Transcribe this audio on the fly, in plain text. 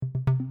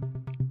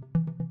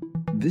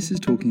This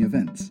is Talking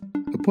Events,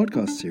 a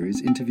podcast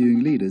series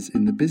interviewing leaders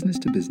in the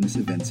business-to-business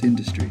events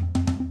industry.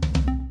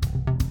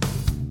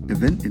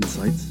 Event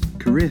insights,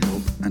 career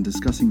help, and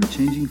discussing the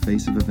changing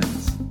face of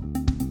events.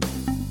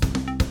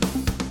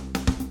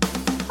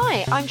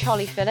 Hi, I'm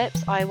Charlie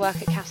Phillips. I work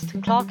at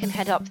Caselton and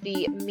head up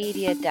the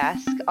media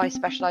desk. I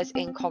specialise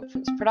in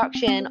conference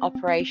production,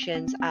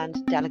 operations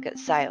and delegate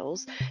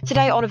sales.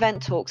 Today on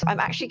Event Talks, I'm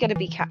actually going to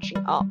be catching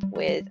up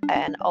with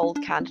an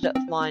old candidate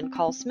of mine,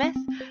 Carl Smith.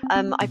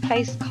 I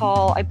placed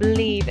Carl, I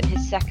believe, in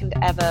his second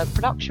ever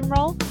production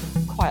role,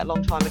 quite a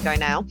long time ago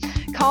now.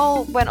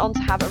 Carl went on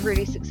to have a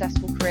really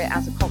successful career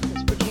as a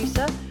conference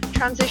producer,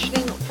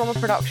 transitioning from a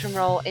production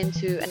role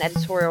into an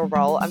editorial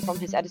role, and from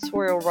his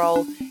editorial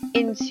role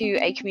into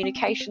a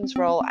communications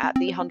role at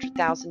the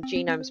 100,000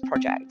 Genomes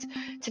Project.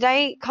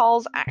 Today,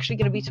 Carl's actually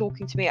going to be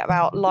talking to me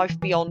about life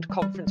beyond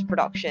conference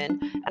production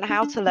and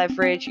how to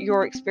leverage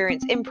your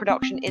experience in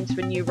production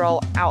into a new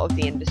role out of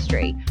the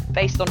industry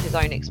based on his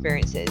own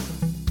experiences.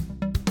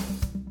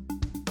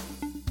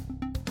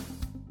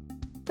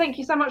 Thank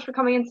you so much for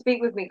coming in to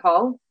speak with me,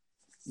 Carl.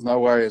 No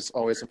worries,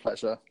 always a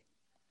pleasure.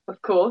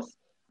 Of course.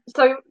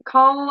 So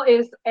Carl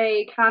is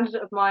a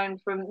candidate of mine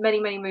from many,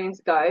 many moons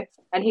ago,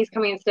 and he's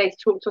coming in today to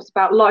talk to us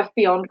about life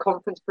beyond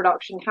conference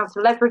production, how to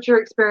leverage your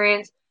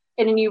experience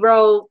in a new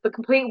role, the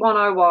complete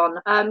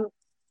 101.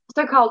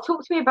 So Carl,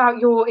 talk to me about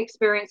your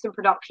experience in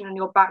production and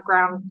your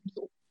background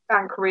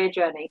and career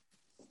journey.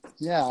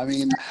 Yeah, I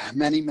mean,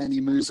 many,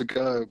 many moons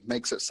ago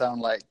makes it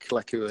sound like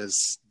it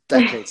was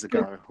decades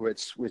ago,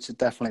 which it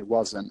definitely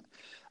wasn't.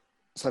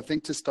 So I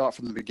think to start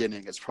from the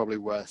beginning, it's probably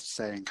worth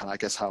saying I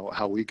guess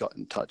how we got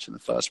in touch in the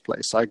first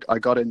place. I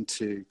got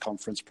into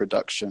conference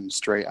production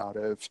straight out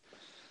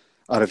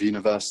of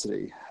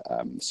university.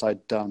 So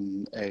I'd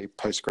done a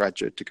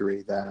postgraduate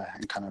degree there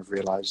and kind of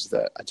realized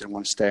that I didn't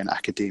want to stay in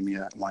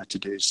academia and wanted to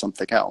do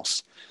something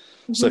else.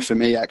 Mm-hmm. So for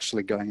me,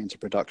 actually going into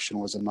production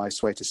was a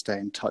nice way to stay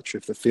in touch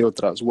with the field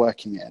that I was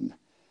working in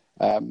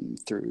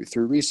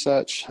through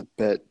research,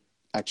 but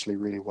actually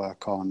really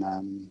work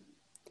on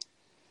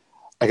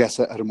I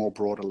guess at a more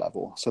broader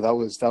level. So that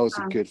was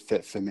a good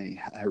fit for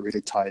me. It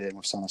really tied in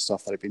with some of the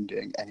stuff that I've been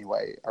doing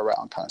anyway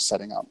around kind of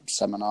setting up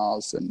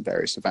seminars and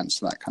various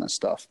events and that kind of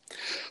stuff.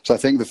 So I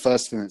think the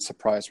first thing that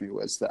surprised me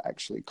was that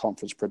actually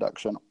conference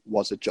production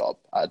was a job.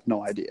 I had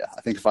no idea. I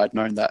think if I'd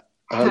known that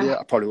earlier,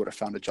 I probably would have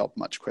found a job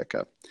much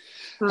quicker.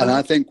 And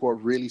I think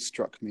what really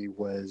struck me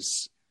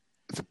was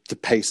the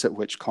pace at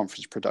which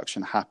conference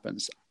production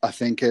happens. I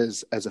think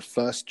as a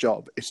first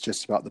job, it's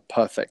just about the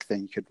perfect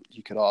thing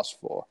you could ask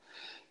for.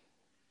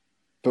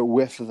 But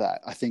with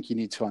that, I think you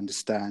need to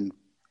understand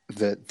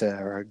that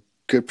there are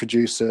good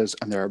producers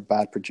and there are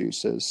bad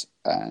producers,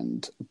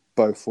 and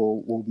both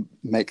will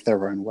make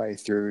their own way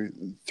through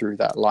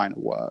that line of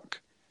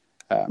work.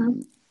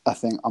 I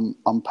think I'm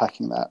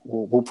unpacking that.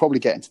 We'll probably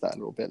get into that a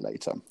little bit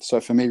later.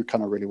 So for me,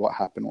 kind of really what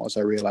happened was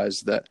I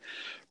realized that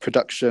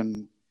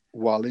production,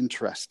 while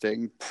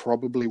interesting,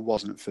 probably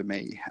wasn't for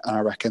me. And I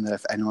reckon that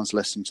if anyone's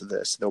listening to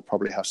this, they'll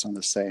probably have some of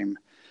the same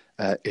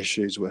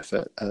issues with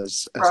it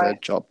as a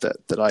job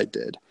that I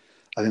did.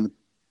 I think the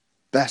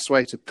best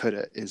way to put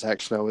it is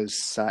actually I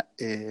was sat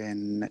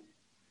in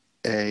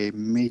a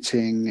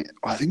meeting,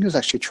 I think it was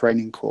actually a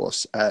training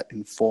course at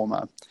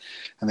Informa,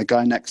 and the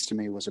guy next to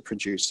me was a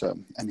producer,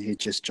 and he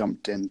just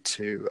jumped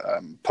into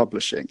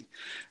publishing.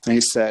 And he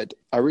said,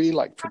 I really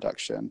like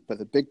production, but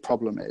the big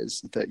problem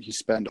is that you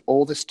spend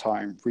all this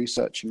time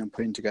researching and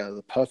putting together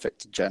the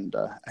perfect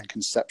agenda, and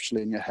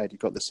conceptually in your head,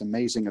 you've got this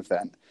amazing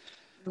event.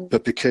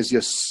 But because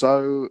you're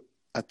so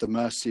at the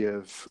mercy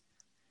of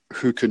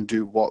who can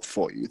do what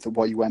for you, that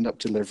what you end up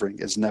delivering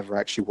is never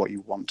actually what you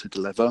want to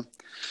deliver.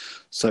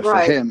 So for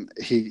him,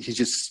 he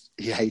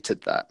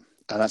hated that.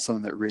 And that's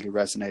something that really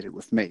resonated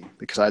with me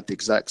because I had the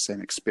exact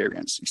same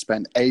experience. You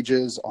spend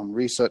ages on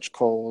research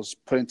calls,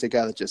 putting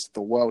together just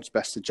the world's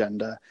best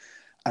agenda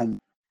and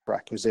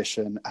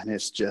acquisition, and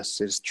it's just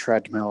this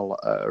treadmill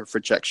of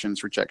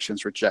rejections,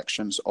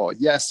 or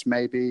yes,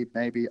 maybe,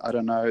 I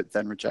don't know,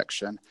 then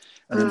rejection,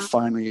 and then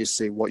finally you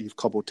see what you've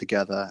cobbled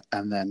together,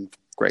 and then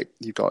great,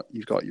 you've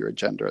got your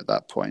agenda at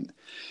that point.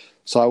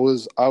 So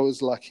I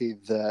was lucky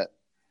that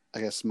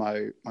I guess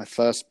my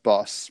first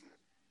boss,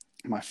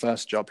 my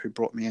first job, who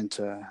brought me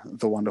into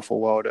the wonderful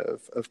world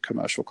of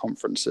commercial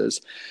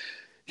conferences,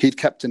 he'd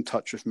kept in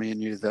touch with me and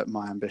knew that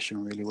my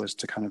ambition really was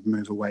to kind of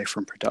move away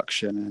from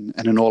production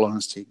and in all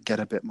honesty, get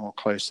a bit more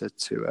closer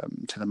to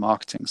the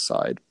marketing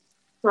side.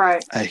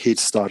 Right. He'd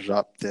started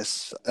up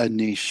a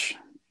niche,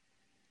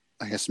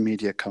 I guess,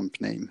 media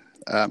company,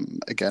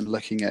 again,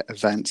 looking at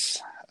events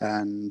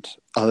and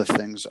other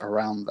things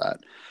around that.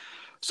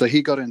 So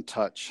he got in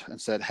touch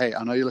and said, hey,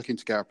 I know you're looking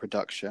to get out of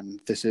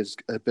production. This is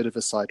a bit of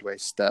a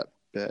sideways step,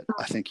 but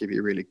I think you'd be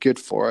really good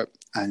for it.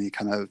 And he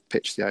kind of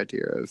pitched the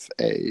idea of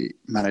a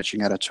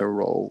managing editor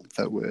role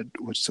that would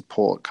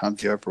support kind of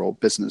the overall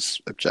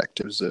business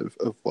objectives of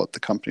what the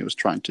company was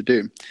trying to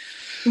do.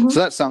 So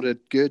that sounded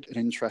good and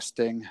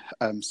interesting.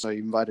 So he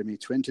invited me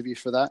to interview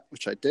for that,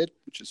 which I did,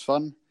 which is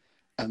fun.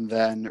 And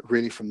then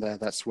really from there,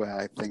 that's where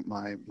I think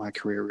my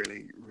career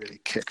really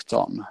kicked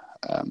on,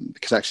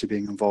 because actually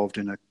being involved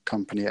in a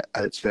company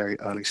at its very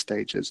early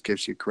stages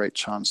gives you a great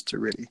chance to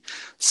really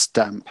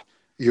stamp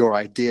your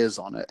ideas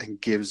on it,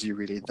 and gives you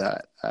really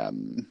that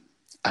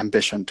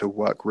ambition to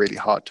work really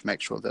hard to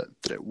make sure that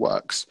it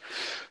works.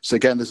 So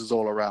again, this is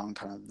all around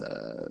kind of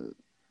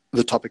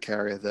the topic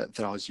area that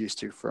I was used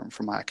to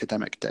from my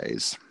academic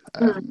days.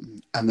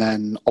 And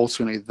then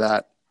ultimately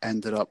that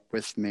ended up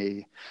with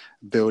me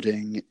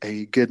building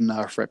a good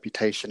enough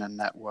reputation and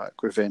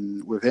network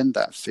within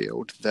that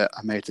field that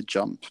I made the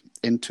jump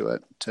into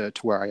it to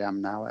where I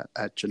am now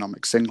at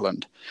Genomics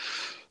England.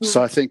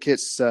 So I think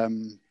it's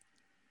been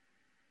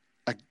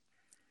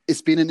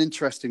an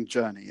interesting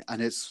journey,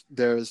 and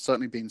there has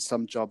certainly been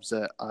some jobs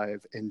that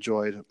I've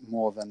enjoyed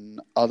more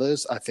than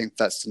others. I think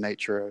that's the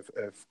nature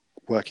of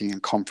working in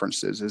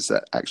conferences, is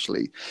that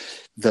actually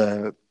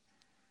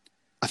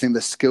I think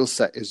the skill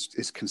set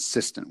is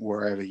consistent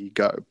wherever you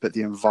go, but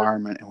the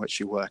environment in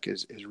which you work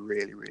is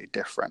really, really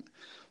different.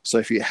 So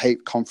if you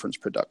hate conference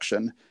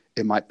production,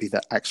 it might be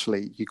that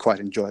actually you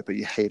quite enjoy it, but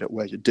you hate it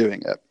where you're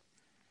doing it,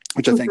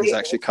 which I think is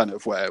actually kind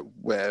of where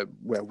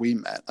we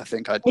met. I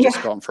think I'd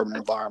just gone from an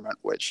environment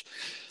which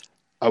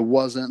I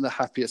wasn't the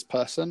happiest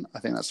person. I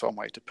think that's one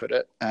way to put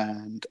it.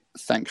 And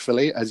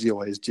thankfully, as you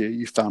always do,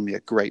 you found me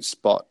a great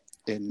spot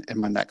in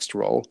my next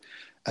role.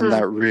 And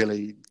that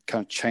really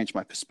kind of changed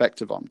my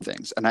perspective on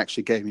things, and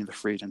actually gave me the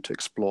freedom to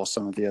explore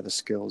some of the other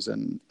skills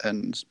and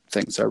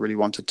things I really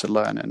wanted to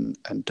learn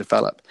and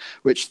develop,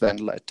 which then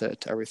led to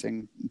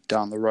everything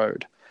down the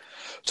road.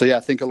 So yeah, I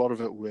think a lot of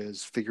it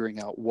was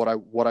figuring out what I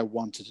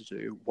wanted to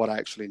do, what I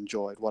actually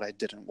enjoyed, what I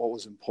didn't, what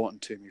was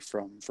important to me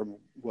from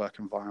a work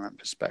environment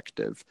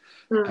perspective,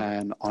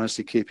 and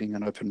honestly keeping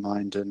an open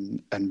mind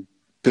and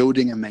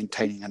building and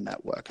maintaining a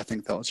network. I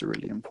think that was a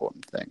really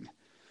important thing.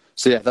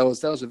 So yeah, that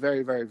was a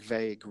very, very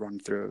vague run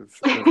through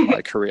of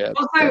my career.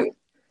 So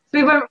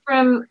we went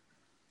from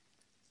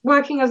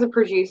working as a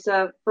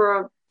producer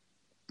for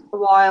a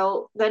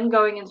while, then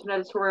going into an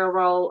editorial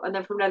role, and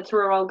then from an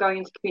editorial role going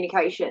into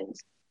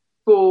communications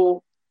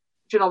for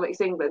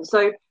Genomics England.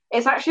 So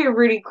it's actually a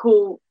really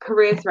cool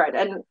career thread.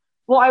 And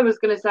what I was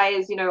going to say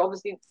is,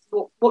 obviously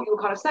what you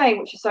were kind of saying,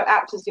 which is so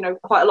apt, is,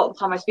 quite a lot of the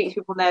time I speak to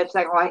people and they're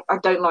saying, oh, I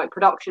don't like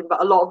production,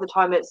 but a lot of the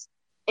time it's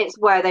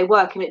where they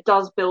work, and it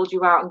does build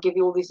you out and give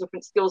you all these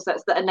different skill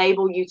sets that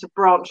enable you to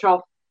branch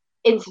off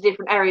into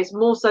different areas,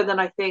 more so than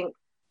I think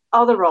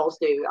other roles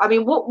do. I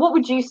mean, what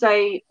would you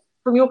say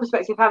from your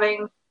perspective,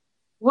 having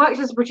worked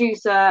as a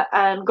producer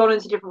and gone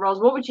into different roles,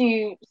 what would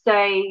you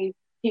say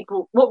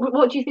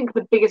what do you think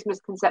are the biggest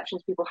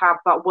misconceptions people have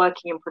about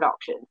working in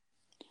production?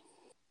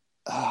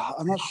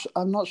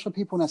 I'm not sure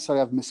people necessarily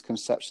have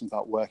misconceptions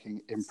about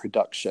working in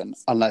production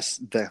unless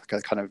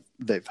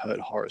they've heard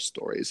horror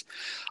stories.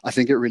 I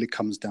think it really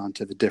comes down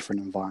to the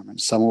different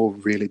environments. Some will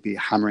really be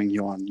hammering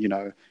you on,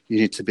 you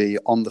need to be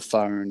on the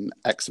phone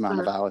X amount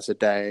of hours a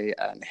day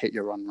and hit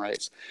your run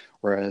rates,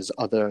 whereas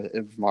other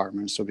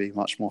environments will be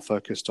much more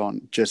focused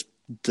on just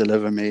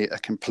deliver me a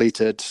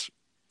completed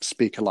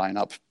speaker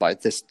lineup by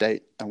this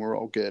date and we're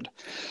all good.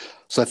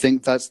 So I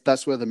think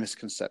that's where the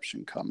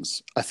misconception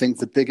comes. I think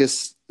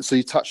so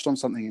you touched on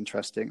something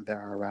interesting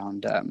there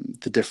around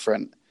the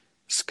different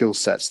skill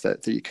sets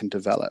that you can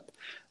develop.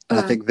 And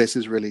I think this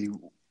is really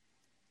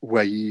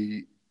where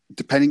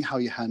depending how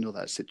you handle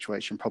that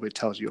situation, probably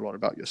tells you a lot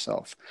about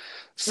yourself.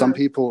 Some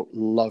people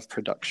love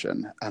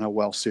production and are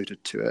well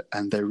suited to it,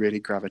 and they really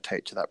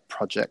gravitate to that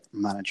project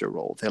manager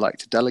role. They like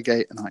to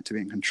delegate and like to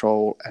be in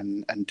control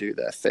and do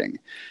their thing.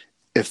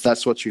 If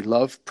that's what you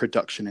love,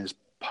 production is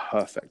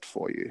perfect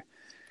for you.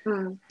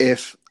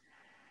 If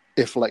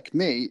like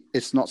me,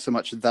 it's not so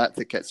much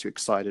that gets you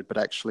excited, but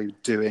actually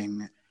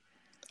doing,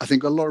 I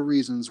think a lot of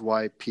reasons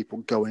why people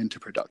go into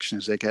production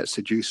is they get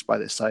seduced by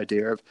this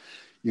idea of,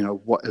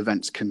 what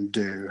events can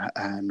do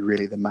and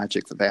really the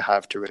magic that they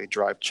have to really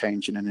drive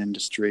change in an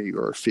industry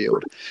or a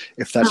field.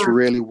 If that's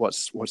really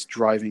what's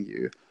driving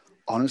you,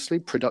 honestly,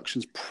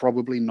 production's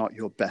probably not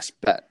your best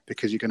bet,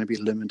 because you're going to be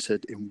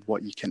limited in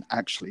what you can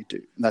actually do.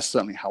 And that's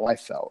certainly how I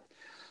felt.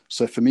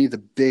 So for me, the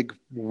big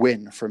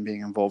win from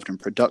being involved in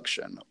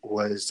production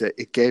was that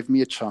it gave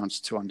me a chance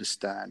to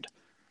understand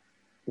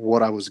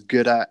what I was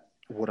good at,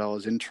 what I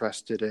was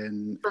interested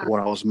in, what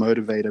I was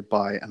motivated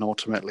by, and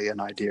ultimately an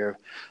idea of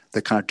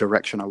the kind of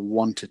direction I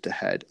wanted to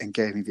head, and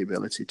gave me the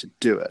ability to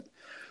do it.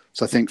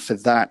 So I think for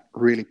that,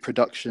 really,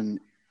 production,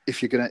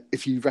 if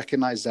you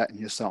recognize that in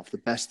yourself, the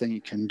best thing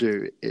you can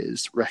do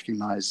is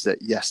recognize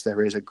that, yes,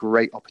 there is a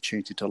great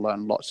opportunity to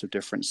learn lots of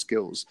different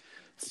skills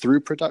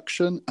through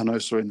production, and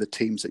also in the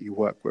teams that you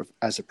work with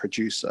as a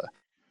producer.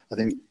 I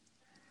think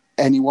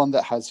anyone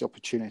that has the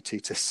opportunity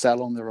to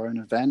sell on their own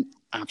event,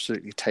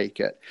 absolutely take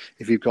it.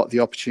 If you've got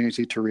the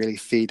opportunity to really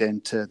feed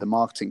into the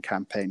marketing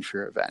campaign for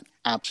your event,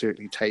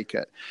 absolutely take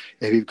it.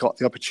 If you've got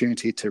the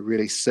opportunity to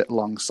really sit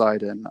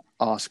alongside and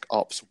ask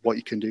ops what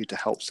you can do to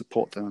help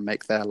support them and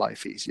make their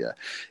life easier,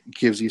 it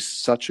gives you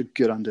such a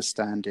good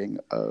understanding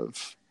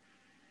of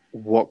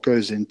what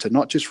goes into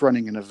not just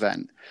running an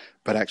event,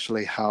 but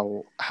actually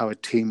how a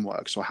team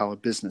works or how a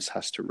business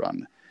has to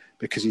run,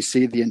 because you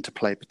see the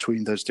interplay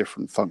between those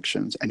different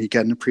functions and you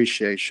get an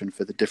appreciation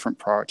for the different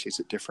priorities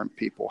that different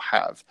people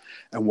have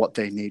and what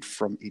they need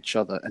from each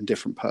other and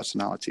different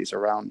personalities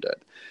around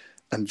it.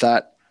 And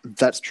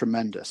that's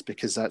tremendous,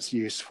 because that's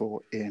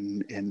useful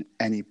in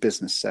any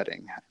business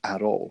setting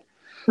at all.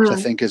 So I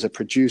think as a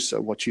producer,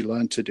 what you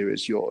learn to do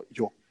is your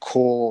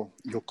core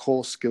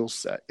skill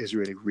set is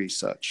really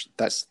research.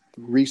 That's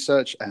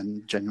research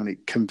and genuinely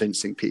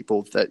convincing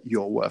people that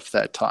you're worth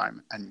their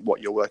time and what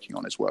you're working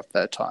on is worth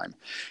their time.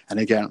 And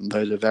again,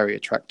 those are very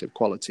attractive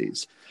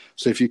qualities.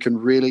 So if you can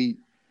really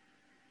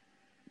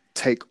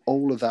take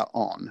all of that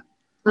on,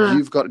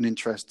 you've got an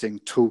interesting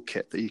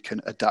toolkit that you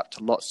can adapt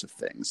to lots of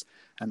things.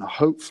 And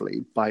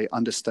hopefully by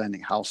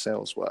understanding how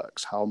sales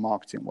works, how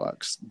marketing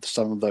works,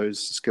 some of those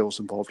skills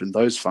involved in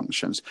those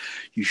functions,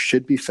 you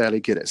should be fairly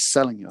good at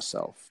selling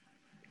yourself.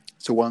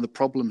 So one of the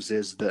problems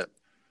is that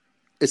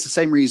it's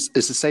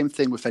the same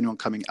thing with anyone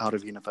coming out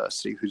of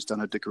university who's done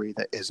a degree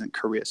that isn't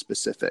career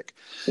specific.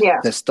 Yeah.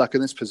 They're stuck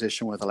in this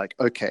position where they're like,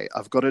 okay,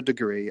 I've got a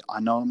degree. I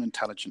know I'm an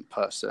intelligent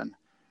person.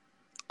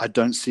 I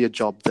don't see a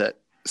job that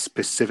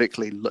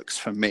specifically looks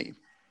for me.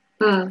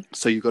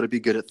 So you've got to be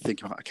good at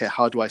thinking about, okay,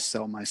 how do I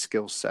sell my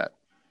skill set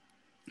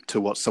to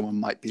what someone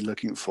might be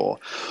looking for,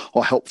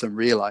 or help them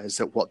realize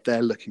that what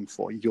they're looking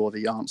for, you're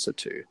the answer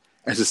to.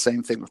 It's the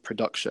same thing with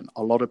production.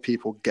 A lot of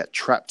people get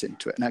trapped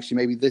into it. And actually,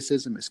 maybe this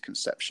is a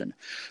misconception.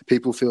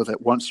 People feel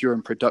that once you're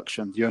in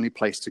production, the only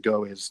place to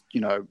go is,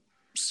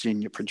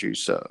 senior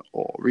producer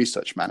or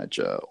research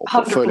manager or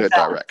portfolio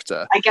 100%.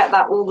 director. I get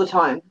that all the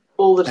time.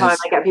 I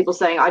get people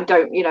saying, I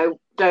don't know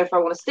if I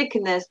want to stick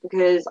in this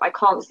because I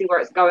can't see where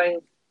it's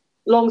going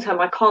long term.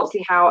 I can't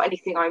see how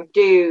anything I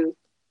do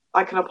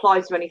I can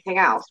apply to anything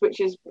else, which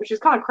is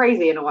kind of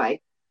crazy in a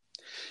way.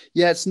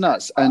 Yeah, it's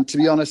nuts. And to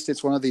be honest,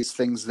 it's one of these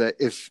things that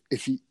if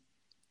you,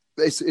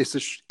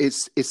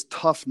 it's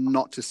tough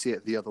not to see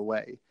it the other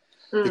way,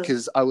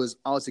 because I was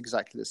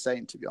exactly the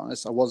same, to be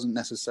honest. I wasn't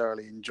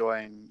necessarily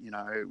enjoying,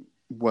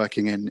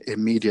 working in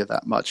media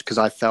that much, because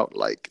I felt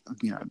like,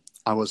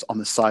 I was on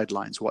the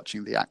sidelines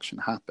watching the action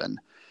happen.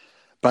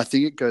 But I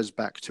think it goes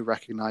back to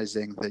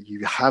recognizing that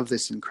you have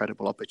this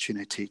incredible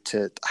opportunity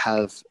to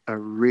have a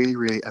really,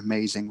 really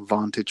amazing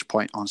vantage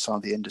point on some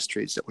of the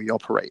industries that we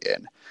operate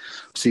in.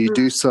 So you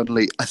do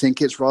suddenly, I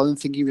think it's rather than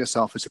thinking of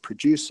yourself as a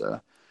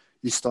producer,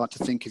 you start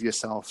to think of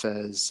yourself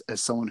as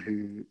someone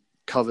who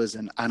covers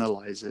and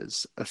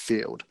analyzes a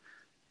field.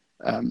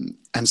 And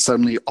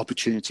suddenly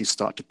opportunities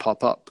start to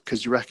pop up,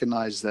 because you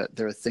recognize that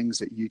there are things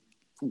that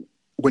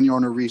when you're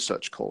on a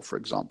research call, for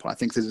example, I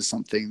think this is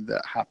something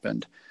that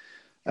happened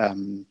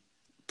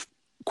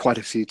quite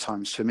a few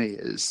times for me,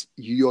 is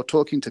you're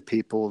talking to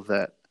people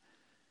that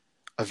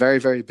are very,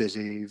 very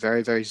busy,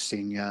 very, very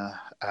senior,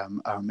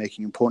 are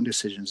making important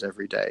decisions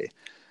every day.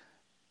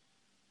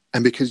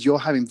 And because you're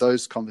having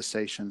those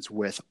conversations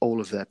with all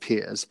of their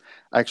peers,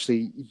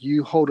 actually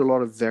you hold a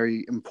lot of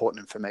very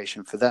important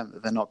information for them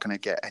that they're not going to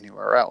get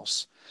anywhere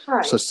else.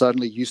 Right. So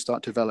suddenly you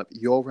start to develop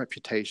your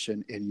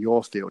reputation in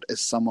your field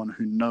as someone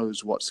who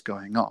knows what's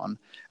going on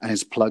and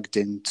is plugged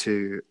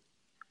into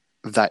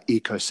that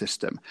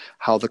ecosystem,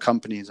 how the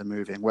companies are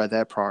moving, where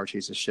their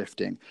priorities are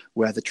shifting,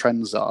 where the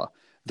trends are.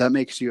 That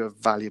makes you a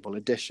valuable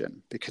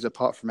addition, because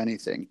apart from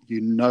anything, you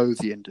know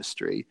the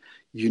industry,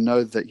 you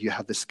know that you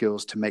have the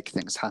skills to make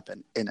things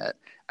happen in it,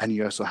 and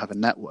you also have a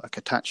network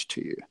attached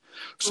to you.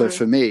 So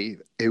for me,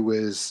 it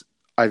was,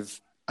 I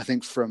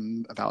think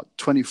from about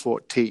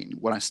 2014,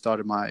 when I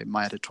started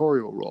my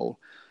editorial role,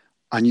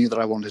 I knew that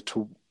I wanted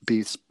to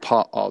be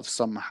part of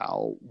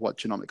somehow what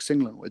Genomics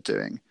England were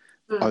doing.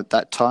 At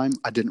that time,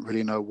 I didn't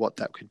really know what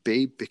that could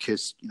be,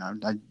 because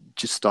I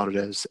just started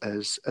as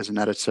an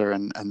editor,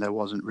 and there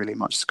wasn't really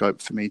much scope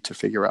for me to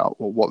figure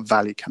out, well, what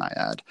value can I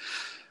add.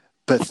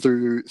 But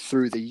through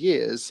the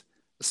years,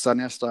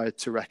 suddenly I started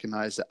to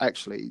recognize that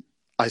actually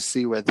I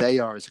see where they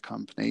are as a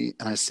company,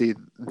 and I see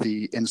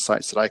the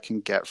insights that I can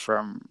get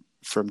from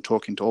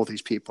talking to all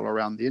these people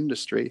around the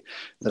industry,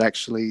 that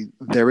actually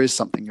there is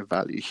something of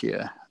value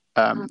here.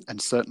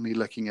 And certainly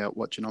looking at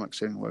what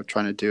Genomics England were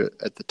trying to do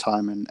at the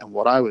time and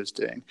what I was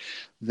doing,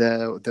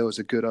 there was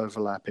a good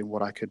overlap in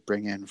what I could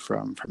bring in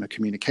from a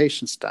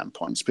communication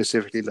standpoint,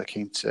 specifically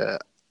looking to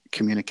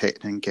communicate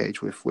and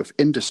engage with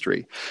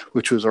industry,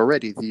 which was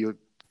already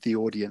the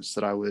audience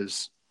that I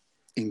was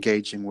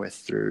engaging with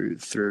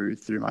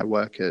through my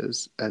work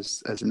as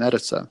an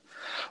editor.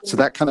 So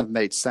that kind of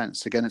made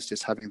sense. Again, it's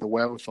just having the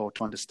wherewithal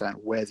to understand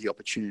where the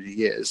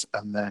opportunity is,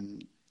 and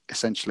then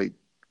essentially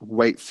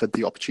wait for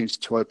the opportunity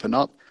to open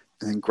up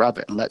and then grab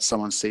it and let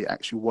someone see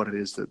actually what it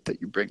is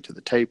that you bring to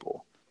the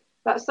table.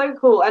 That's so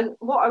cool. And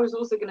what I was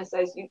also going to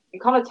say is you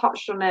kind of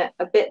touched on it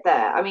a bit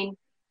there. I mean,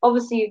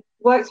 obviously you've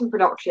worked in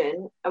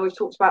production, and we've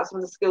talked about some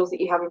of the skills that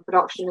you have in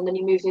production, and then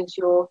you moved into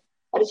your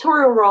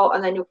editorial role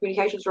and then your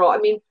communications role. I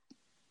mean,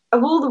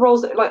 of all the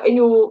roles that, like, in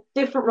your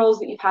different roles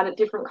that you've had at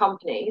different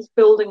companies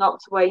building up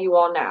to where you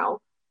are now,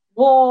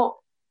 what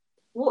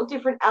what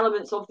different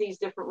elements of these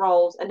different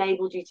roles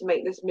enabled you to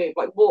make this move?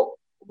 Like what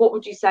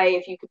would you say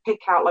if you could pick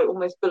out like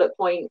almost bullet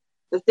point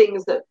the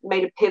things that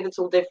made a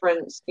pivotal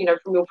difference,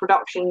 from your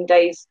production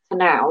days to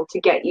now to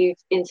get you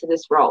into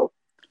this role?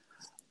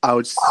 I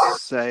would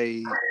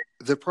say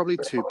there are probably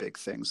two big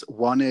things.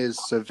 One is,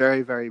 so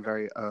very, very,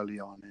 very early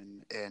on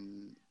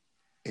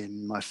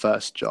in my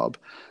first job,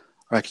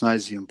 I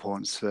recognized the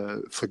importance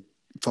for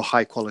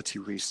high quality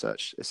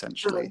research,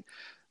 essentially.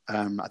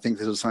 I think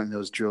this was something that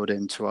was drilled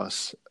into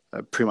us.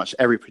 Pretty much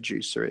every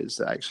producer is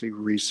that actually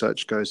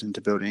research goes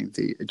into building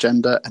the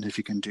agenda. And if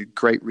you can do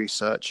great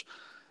research,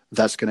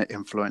 that's going to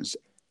influence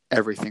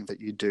everything that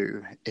you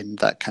do in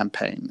that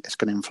campaign. It's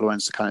going to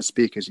influence the kind of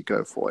speakers you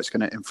go for. It's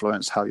going to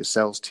influence how your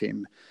sales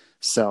team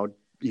sell,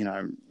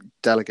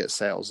 delegate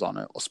sales on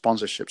it, or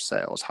sponsorship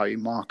sales, how you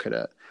market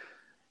it.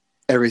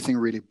 Everything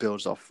really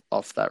builds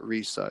off that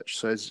research.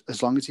 So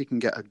as long as you can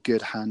get a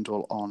good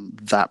handle on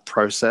that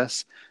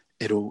process,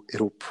 it'll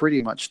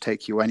pretty much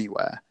take you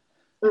anywhere.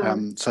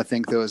 So I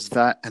think there was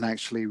that, and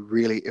actually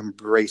really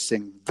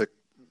embracing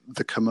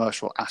the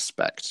commercial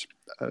aspect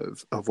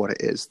of what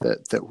it is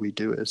that we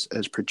do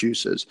as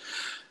producers.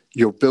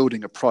 You're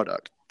building a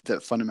product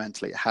that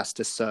fundamentally has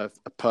to serve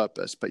a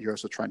purpose, but you're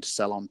also trying to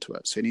sell onto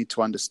it. So you need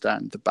to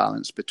understand the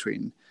balance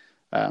between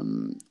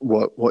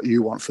what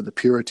you want for the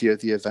purity of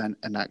the event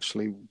and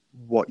actually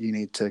what you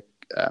need to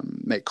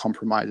make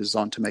compromises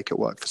on to make it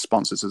work for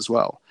sponsors as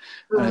well.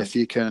 And if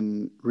you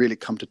can really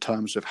come to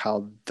terms with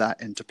how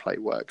that interplay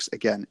works,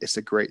 again, it's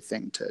a great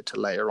thing to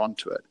layer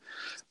onto it.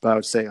 But I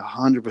would say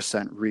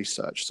 100%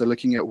 research. So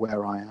looking at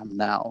where I am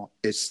now,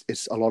 it's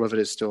a lot of it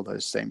is still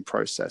those same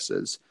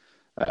processes.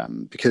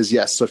 Because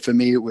yes, so for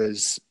me it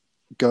was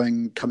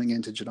coming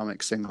into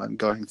Genomics England,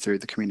 going through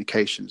the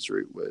communications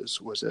route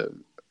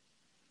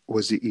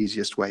was the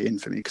easiest way in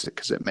for me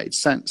because it made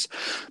sense.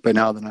 But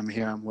now that I'm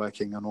here, I'm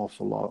working an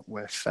awful lot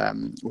with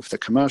the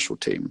commercial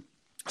team.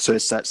 So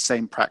it's that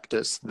same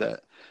practice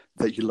that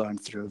you learn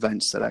through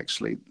events that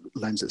actually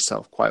lends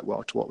itself quite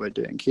well to what we're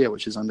doing here,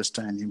 which is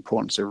understanding the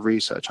importance of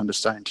research,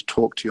 understanding to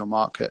talk to your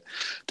market,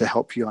 to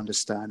help you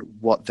understand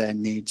what their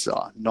needs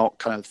are, not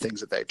kind of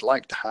things that they'd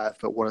like to have,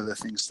 but what are the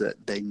things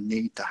that they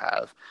need to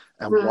have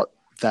and what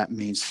that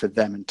means for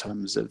them in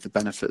terms of the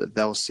benefit that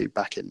they'll see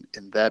back in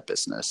their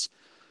business.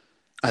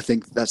 I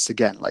think that's,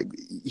 again, like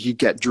you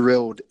get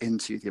drilled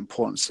into the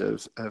importance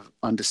of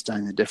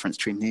understanding the difference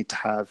between need to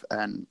have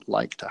and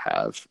like to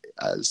have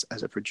as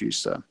a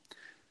producer.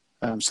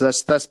 So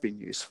that's been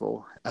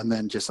useful. And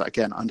then just,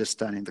 again,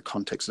 understanding the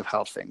context of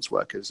how things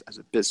work as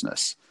a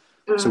business.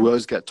 So we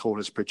always get told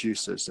as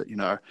producers that,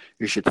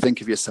 you should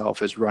think of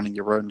yourself as running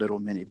your own little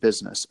mini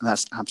business. And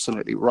that's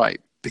absolutely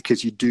right,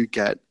 because you do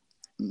get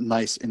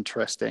nice,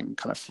 interesting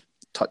kind of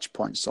touch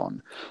points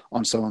on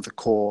some of the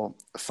core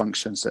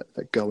functions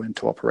that go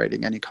into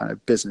operating any kind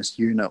of business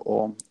unit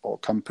or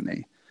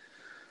company.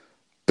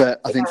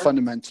 But I think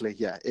fundamentally,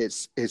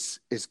 it's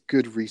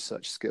good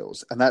research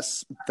skills, and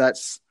that's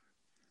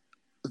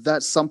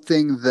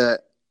something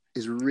that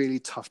is really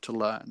tough to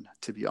learn,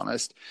 to be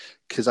honest,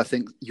 because I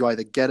think you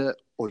either get it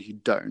or you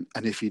don't,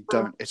 and if you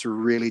don't, it's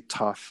really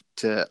tough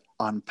to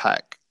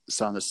unpack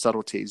some of the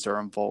subtleties that are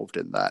involved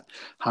in that,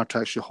 how to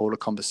actually hold a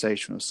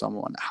conversation with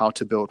someone, how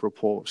to build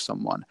rapport with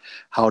someone,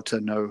 how to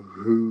know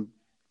who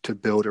to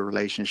build a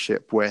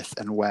relationship with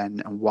and when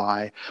and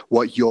why,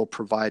 what you're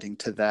providing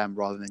to them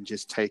rather than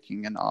just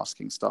taking and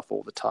asking stuff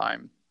all the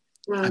time,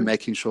 and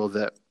making sure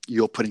that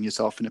you're putting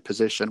yourself in a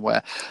position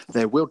where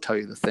they will tell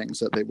you the things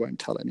that they won't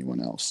tell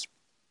anyone else.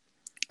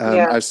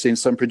 I've seen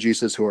some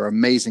producers who are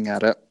amazing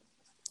at it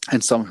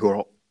and some who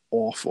are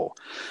awful.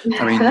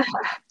 I mean,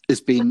 it's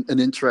been an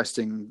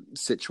interesting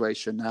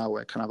situation now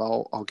where kind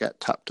of I'll get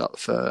tapped up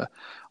for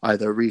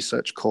either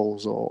research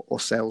calls or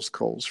sales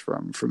calls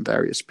from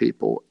various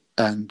people.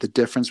 And the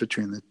difference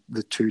between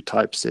the two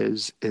types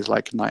is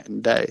like night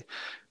and day.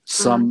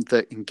 Some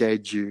that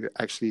engage you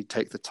actually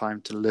take the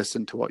time to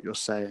listen to what you're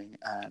saying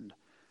and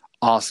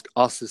ask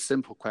the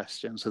simple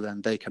questions, so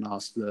then they can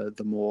ask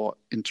the more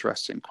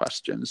interesting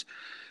questions.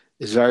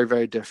 Is very,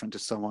 very different to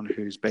someone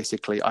who's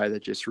basically either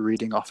just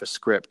reading off a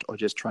script or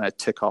just trying to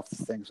tick off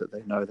the things that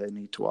they know they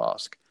need to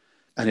ask.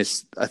 And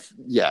it's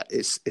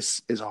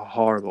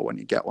horrible when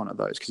you get one of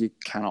those, because you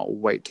cannot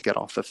wait to get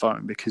off the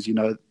phone, because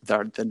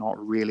they're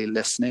not really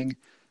listening.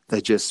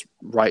 They're just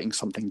writing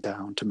something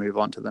down to move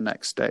on to the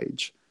next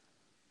stage.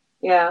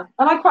 Yeah,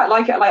 and I quite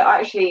like it. Like, I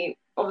actually,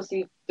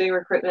 obviously, doing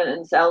recruitment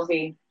and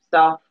salesy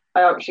stuff,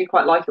 I actually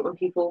quite like it when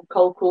people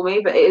cold call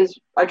me, but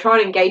I try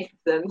and engage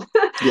with them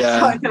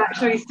so I can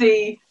actually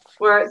see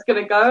where it's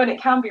going to go, and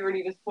it can be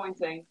really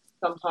disappointing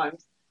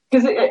sometimes,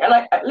 because it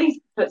like at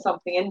least put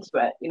something into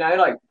it,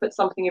 like put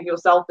something of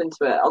yourself into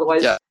it.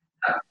 Otherwise,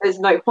 there's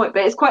no point.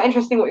 But it's quite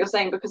interesting what you're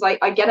saying, because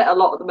I get it a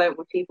lot at the moment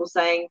with people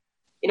saying,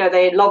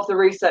 they love the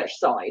research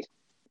side,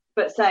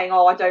 but saying,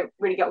 oh, I don't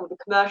really get all the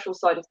commercial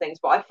side of things.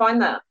 But I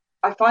find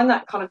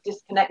that kind of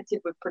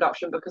disconnected with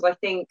production, because I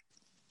think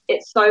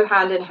it's so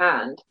hand in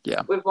hand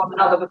with one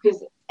another,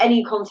 because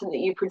any content that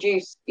you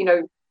produce,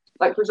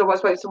 like, for example, I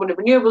spoke to someone in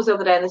renewables the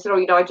other day and they said,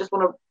 oh, I just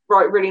want to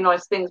write really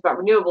nice things about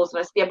renewables. And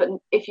I said, yeah, but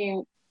if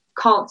you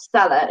can't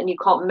sell it and you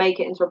can't make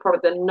it into a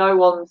product, then no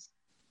one's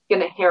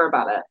going to hear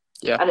about it.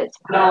 Yeah. And it's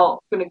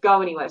not going to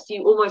go anywhere. So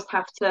you almost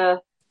have to,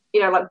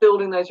 like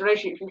building those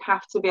relationships, you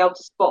have to be able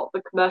to spot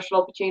the commercial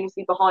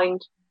opportunity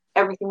behind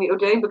everything that you're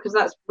doing, because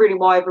that's really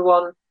why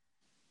everyone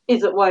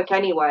is at work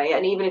anyway.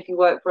 And even if you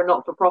work for a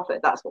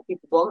not-for-profit, that's what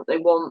people want. They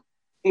want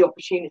the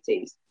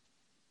opportunities.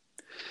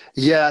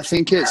 Yeah, I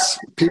think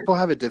people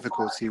have a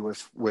difficulty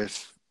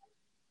with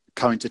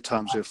coming to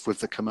terms with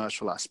the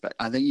commercial aspect.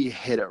 I think you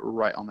hit it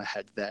right on the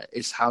head there.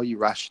 It's how you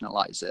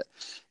rationalize it.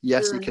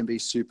 Yes, it can be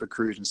super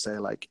crude and say,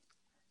 like,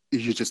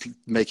 you're just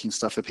making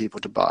stuff for people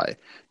to buy.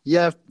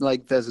 Yeah,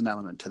 like, there's an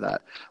element to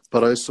that.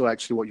 But also,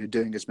 actually, what you're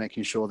doing is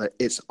making sure that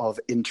it's of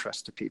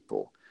interest to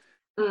people.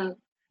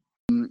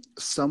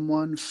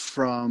 Someone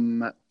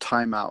from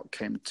Time Out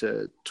came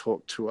to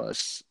talk to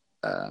us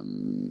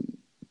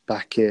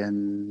back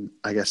in,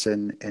 I guess,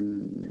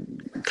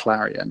 in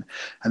Clarion,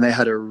 and they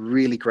had a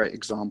really great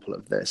example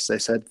of this. They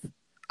said,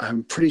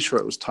 I'm pretty sure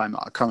it was Time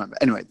Out, I can't remember.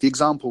 Anyway, the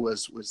example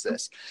was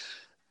this.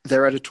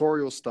 Their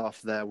editorial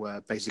staff there were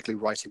basically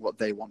writing what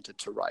they wanted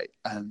to write,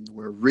 and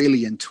were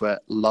really into it,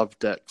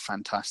 loved it,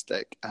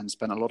 fantastic, and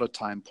spent a lot of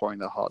time pouring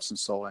their hearts and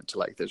soul into,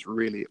 like, this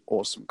really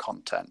awesome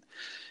content.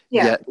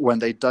 Yeah. Yet when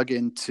they dug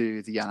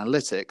into the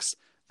analytics,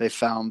 they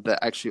found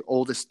that actually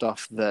all this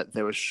stuff that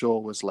they were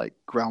sure was, like,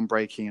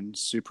 groundbreaking and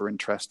super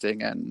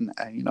interesting and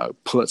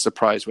Pulitzer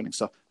Prize winning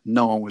stuff,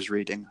 no one was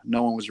reading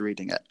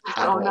it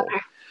at all. No.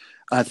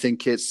 I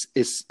think it's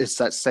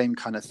that same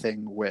kind of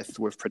thing with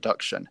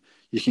production.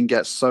 You can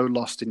get so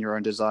lost in your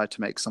own desire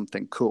to make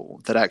something cool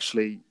that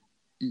actually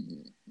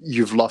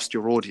you've lost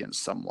your audience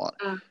somewhat.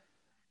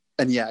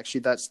 And yeah,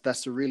 actually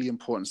that's a really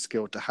important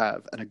skill to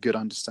have and a good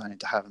understanding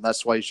to have. And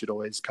that's why you should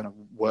always kind of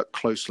work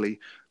closely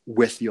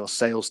with your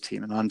sales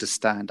team and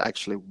understand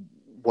actually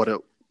what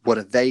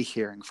are they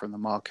hearing from the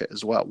market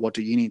as well? What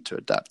do you need to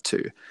adapt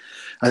to?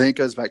 I think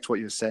it goes back to what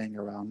you were saying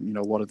around,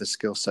 what are the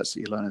skill sets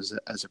that you learn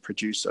as a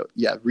producer?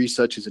 Yeah,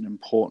 research is an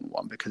important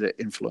one because it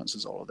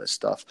influences all of this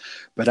stuff.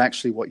 But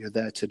actually what you're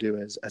there to do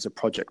as a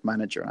project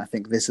manager, and I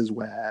think this is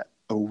where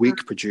a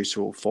weak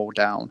producer will fall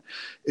down,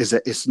 is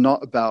that it's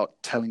not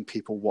about telling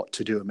people what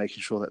to do and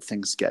making sure that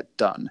things get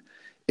done.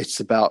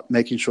 It's about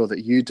making sure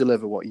that you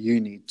deliver what you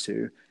need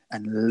to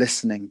and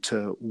listening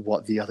to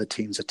what the other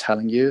teams are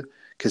telling you,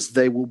 because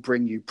they will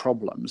bring you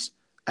problems,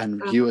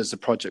 and you as a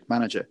project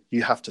manager,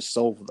 you have to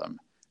solve them.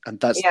 And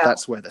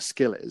that's where the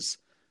skill is.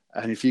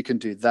 And if you can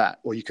do that,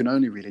 or you can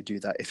only really do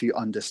that if you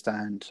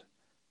understand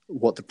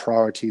what the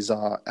priorities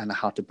are and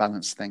how to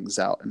balance things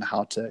out and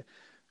how to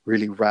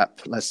really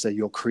wrap, let's say,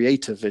 your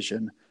creative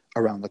vision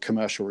around the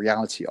commercial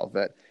reality of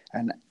it.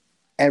 And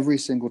every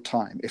single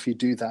time, if you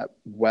do that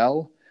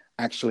well,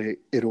 actually,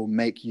 it'll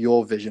make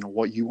your vision of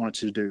what you wanted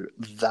to do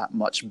that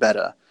much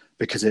better,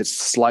 because it's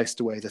sliced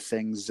away the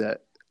things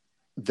that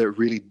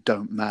really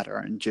don't matter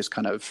and just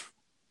kind of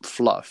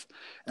fluff,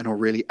 and will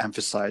really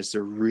emphasize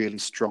the really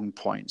strong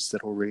points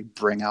that will really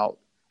bring out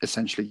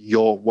essentially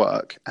your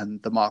work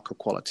and the marker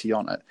quality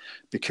on it,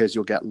 because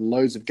you'll get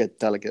loads of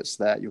delegates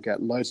there, you'll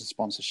get loads of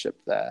sponsorship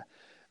there,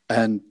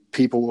 and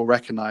people will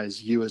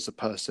recognize you as a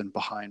person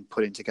behind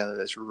putting together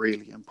this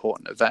really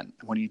important event.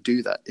 And when you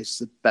do that, it's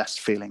the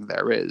best feeling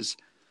there is.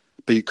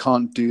 But you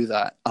can't do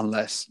that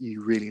unless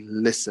you really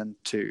listen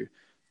to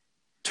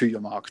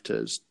your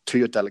marketers, to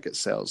your delegate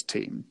sales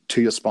team,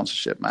 to your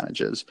sponsorship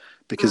managers,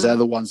 because they're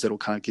the ones that will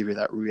kind of give you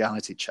that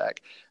reality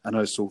check and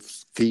also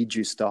feed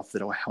you stuff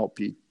that will help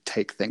you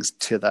take things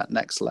to that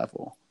next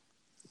level.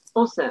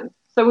 Awesome.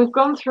 So we've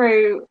gone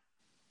through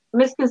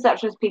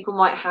misconceptions people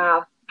might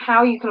have,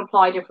 how you can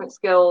apply different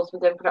skills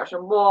within production.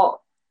 What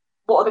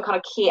are the kind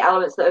of key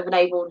elements that have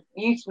enabled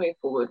you to move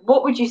forward?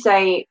 What would you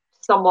say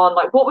someone,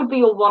 like, what would be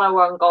your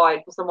 101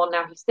 guide for someone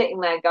now who's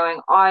sitting there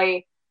going,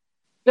 I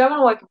don't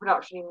want to work in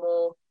production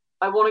anymore,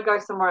 I want to go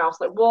somewhere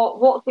else? Like,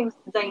 what things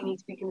do they need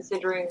to be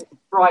considering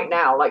right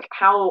now? Like,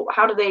 how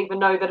do they even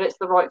know that it's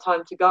the right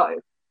time to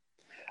go?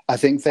 I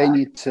think they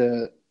need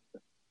to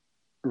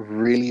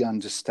really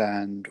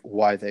understand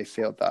why they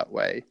feel that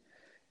way.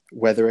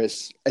 Whether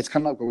it's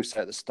kind of like what we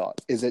said at the start.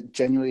 Is it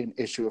genuinely an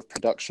issue of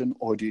production,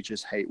 or do you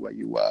just hate where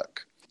you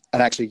work?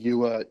 And actually, you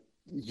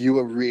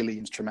were really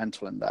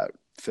instrumental in that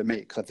for me,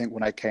 because I think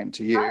when I came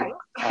to you,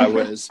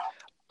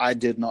 I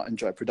did not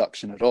enjoy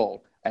production at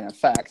all. And in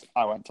fact,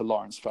 I went to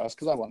Lawrence first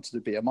because I wanted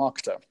to be a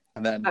marketer.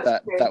 And then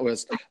that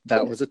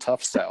was a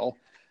tough sell.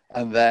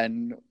 And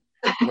then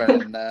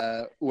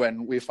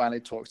when we finally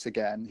talked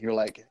again, you were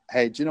like,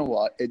 hey, do you know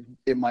what?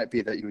 It might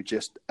be that you were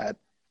just at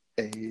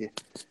a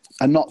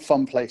not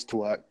fun place to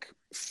work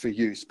for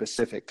you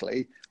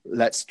specifically.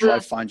 Let's try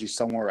find you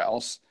somewhere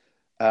else.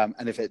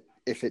 And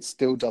if it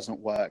still doesn't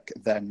work,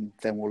 then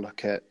we'll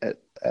look at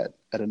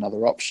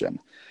another option.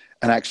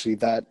 And actually,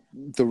 the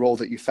role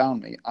that you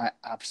found me, I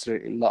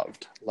absolutely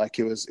loved. Like,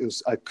 it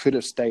was I could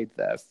have stayed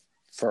there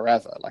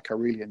forever. Like, I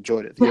really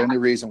enjoyed it. The only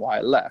reason why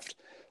I left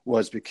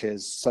was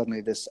because suddenly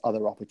this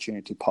other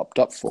opportunity popped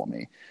up for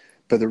me.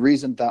 But the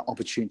reason that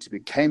opportunity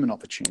became an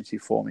opportunity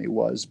for me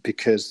was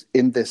because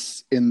in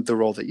the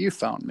role that you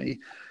found me,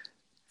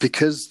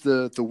 because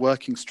the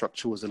working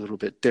structure was a little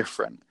bit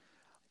different,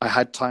 I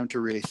had time to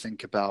really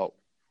think about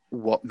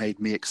what made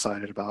me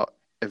excited about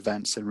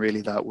events. And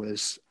really that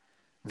was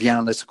the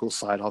analytical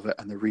side of it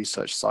and the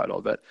research side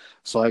of it.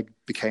 So I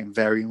became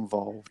very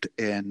involved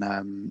in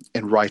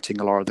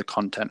writing a lot of the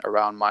content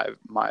around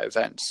my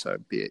events. So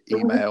be it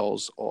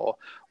emails or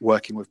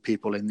working with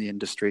people in the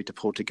industry to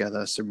pull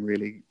together some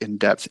really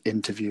in-depth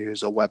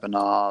interviews or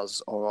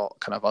webinars or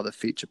kind of other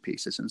feature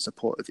pieces in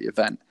support of the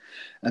event.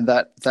 And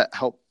that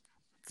helped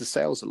the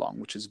sales along,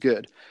 which is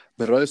good.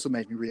 But it also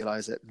made me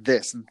realize that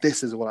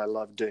this is what I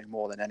love doing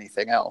more than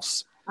anything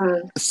else.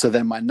 So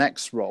then my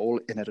next role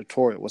in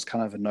editorial was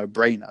kind of a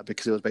no-brainer,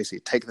 because it was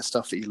basically take the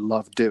stuff that you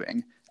love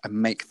doing and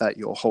make that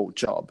your whole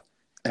job.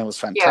 And it was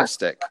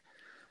fantastic.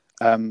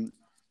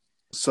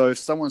 So if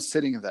someone's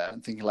sitting there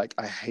and thinking like,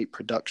 I hate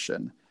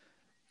production,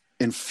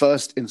 in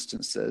first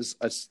instances,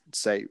 I'd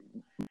say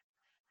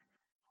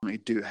you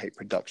do hate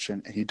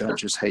production, and you don't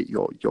just hate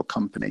your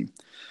company.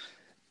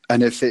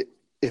 And if it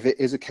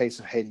is a case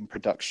of hating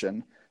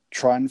production,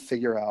 try and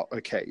figure out,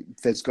 okay,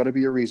 there's got to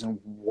be a reason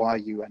why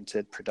you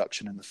entered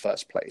production in the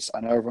first place.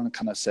 I know everyone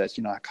kind of says,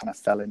 I kind of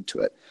fell into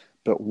it,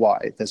 but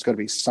why? There's got to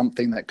be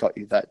something that got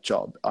you that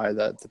job,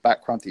 either the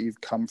background that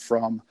you've come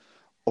from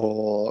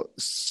or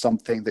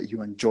something that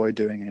you enjoy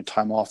doing in your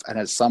time off. And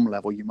at some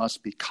level, you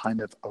must be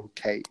kind of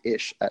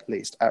okay-ish, at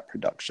least, at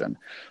production.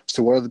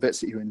 So what are the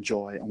bits that you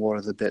enjoy and what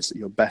are the bits that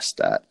you're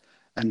best at?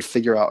 And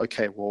figure out,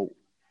 okay, well,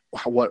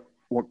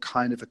 what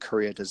kind of a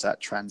career does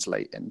that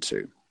translate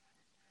into?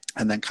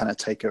 And then kind of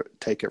take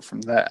it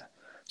from there.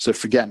 So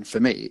for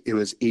me, it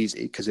was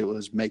easy because it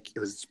was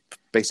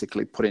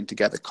basically putting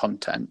together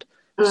content.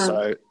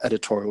 So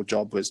editorial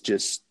job was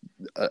just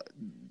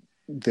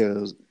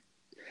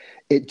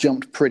it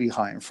jumped pretty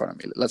high in front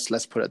of me.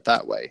 Let's put it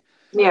that way.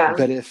 Yeah.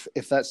 But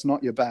if that's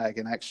not your bag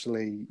and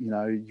actually,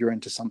 you're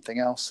into something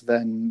else,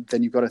 then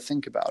you've got to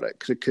think about it,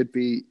 because it could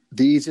be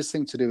the easiest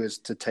thing to do is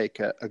to take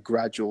a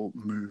gradual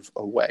move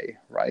away,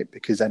 right?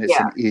 Because then it's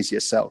an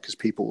easier sell, because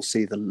people will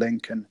see the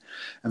link and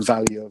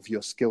value of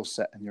your skill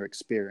set and your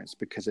experience,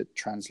 because it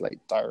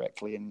translates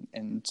directly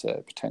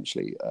into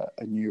potentially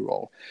a new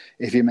role.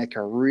 If you make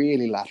a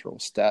really lateral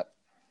step,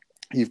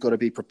 you've got to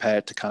be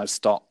prepared to kind of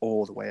start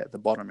all the way at the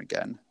bottom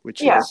again,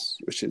 which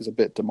is a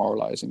bit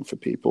demoralizing for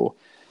people.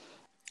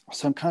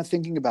 So I'm kind of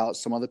thinking about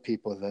some other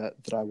people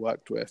that I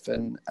worked with,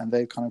 and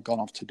they've kind of gone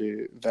off to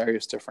do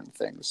various different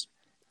things.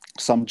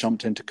 Some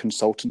jumped into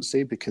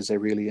consultancy because they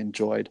really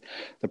enjoyed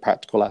the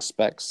practical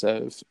aspects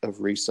of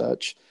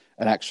research.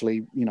 And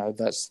actually,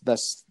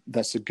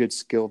 that's a good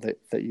skill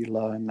that you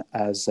learn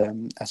as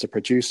a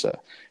producer.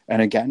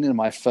 And again, in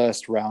my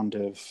first round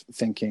of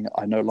thinking,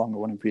 I no longer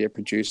want to be a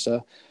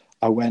producer,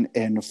 I went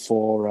in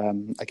for,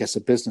 I guess,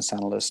 a business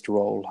analyst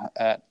role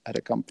at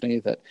a company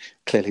that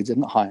clearly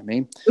didn't hire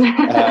me.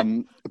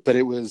 But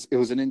it was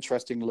an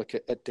interesting look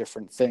at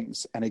different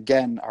things. And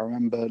again, I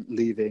remember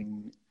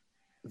leaving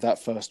that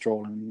first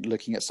role and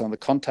looking at some of the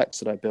contacts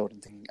that I built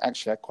and thinking,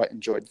 actually, I quite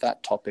enjoyed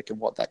that topic and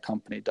what that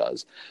company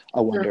does.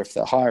 I wonder if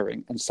they're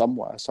hiring. And some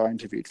were. So I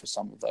interviewed for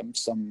some of them.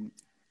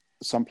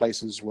 Some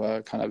places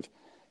were kind of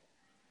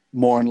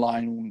more in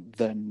line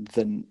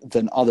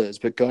than others,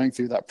 but going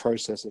through that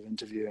process of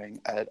interviewing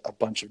at a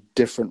bunch of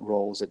different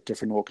roles at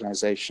different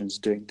organizations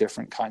doing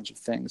different kinds of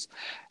things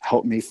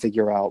helped me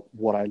figure out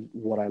what I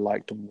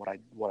liked and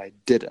what I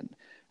didn't.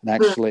 And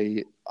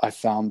actually I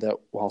found that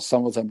while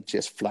some of them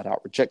just flat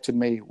out rejected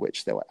me,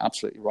 which they were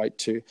absolutely right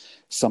to,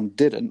 some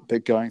didn't,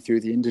 but going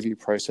through the interview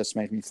process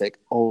made me think,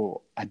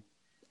 I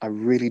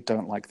really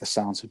don't like the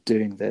sounds of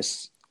doing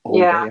this all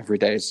day every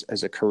day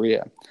as a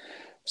career.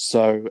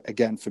 So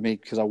again, for me,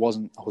 because I was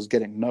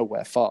getting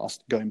nowhere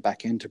fast, going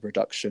back into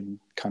production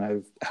kind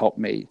of helped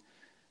me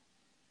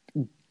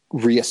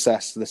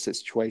reassess the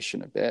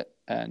situation a bit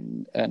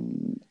and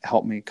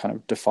help me kind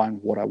of define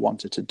what I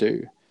wanted to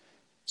do.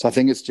 So I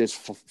think it's just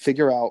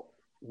figure out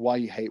why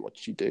you hate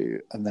what you do,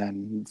 and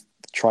then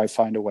try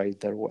find a way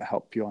that will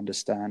help you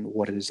understand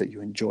what it is that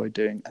you enjoy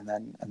doing, and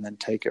then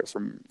take it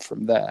from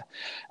there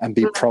and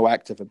be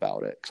proactive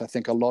about it. Because I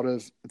think a lot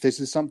of this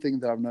is something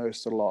that I've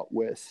noticed a lot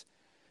with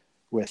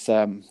it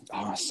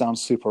sounds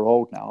super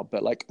old now,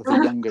 but like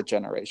the younger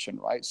generation,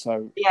 right?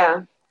 So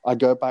I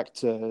go back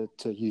to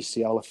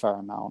UCL a fair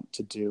amount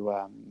to do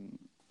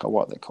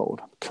what they're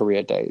called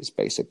career days,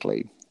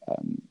 basically,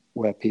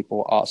 where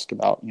people ask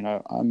about,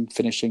 I'm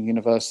finishing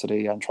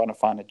university, I'm trying to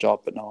find a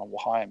job, but no one will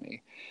hire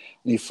me.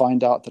 And you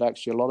find out that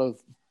actually a lot of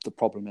the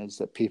problem is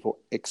that people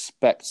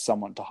expect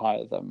someone to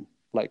hire them,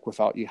 like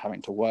without you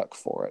having to work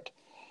for it.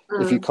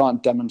 If you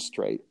can't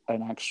demonstrate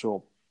an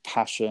actual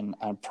passion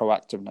and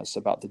proactiveness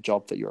about the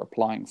job that you're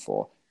applying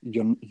for,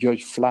 you're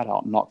flat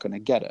out not going to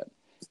get it.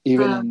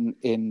 Even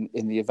in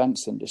the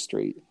events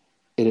industry,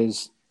 it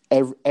is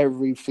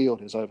every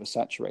field is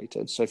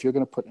oversaturated. So if you're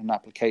going to put in an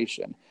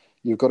application,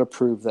 you've got to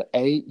prove that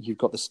A, you've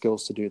got the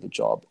skills to do the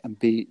job, and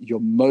B, you're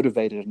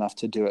motivated enough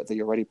to do it that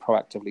you're already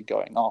proactively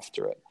going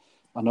after it.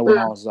 I know when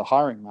I was a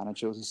hiring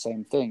manager, it was the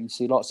same thing. You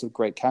see lots of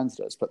great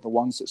candidates, but the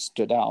ones that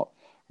stood out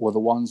were the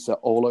ones that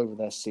all over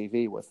their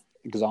CV with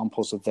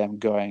examples of them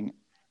going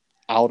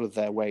out of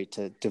their way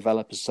to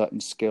develop a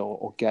certain skill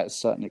or get a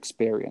certain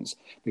experience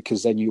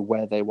because they knew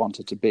where they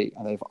wanted to be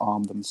and they've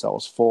armed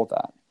themselves for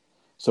that.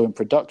 So in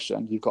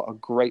production, you've got a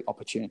great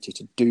opportunity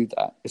to do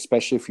that,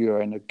 especially if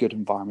you're in a good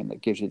environment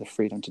that gives you the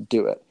freedom to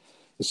do it.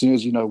 As soon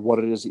as you know what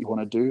it is that you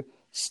want to do,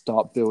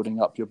 start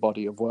building up your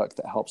body of work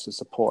that helps to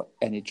support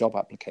any job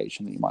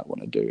application that you might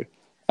want to do.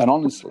 And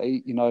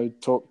honestly,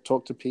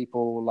 talk to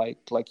people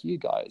like you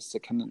guys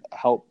that can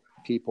help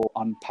people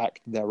unpack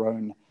their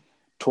own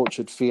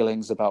tortured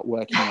feelings about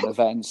working in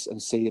events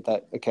and see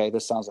that, okay,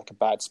 this sounds like a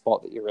bad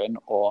spot that you're in,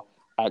 or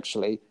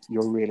actually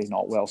you're really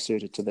not well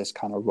suited to this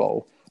kind of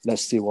role.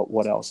 Let's see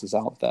what else is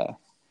out there.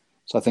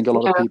 So I think a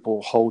lot of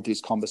people hold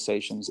these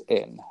conversations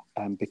in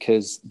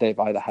because they've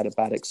either had a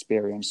bad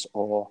experience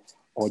or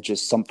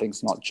just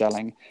something's not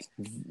gelling.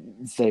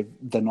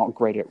 They're not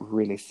great at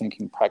really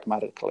thinking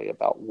pragmatically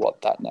about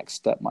what that next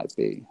step might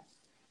be.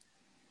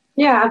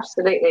 Yeah,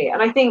 absolutely.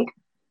 And I think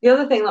the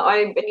other thing that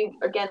and you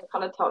again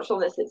kind of touched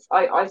on this,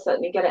 I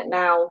certainly get it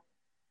now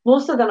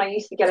more so than I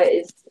used to get it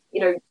is,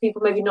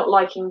 people maybe not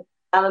liking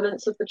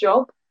elements of the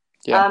job.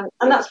 Yeah.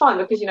 And that's fine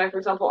because, for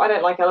example, I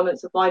don't like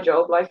elements of my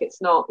job. Like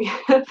it's not,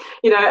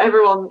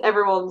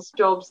 everyone's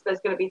jobs, there's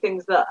going to be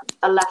things that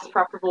are less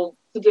preferable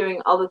to doing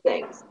other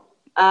things.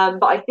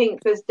 But I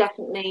think there's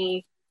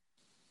definitely,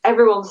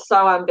 everyone's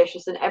so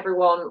ambitious and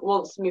everyone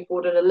wants to move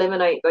forward and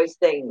eliminate those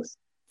things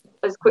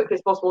as quickly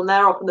as possible. And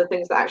they're often the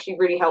things that actually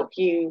really help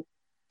you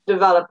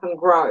develop and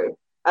grow.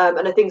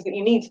 And the things that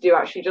you need to do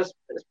actually just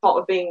as part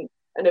of being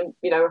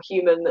a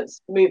human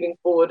that's moving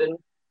forward and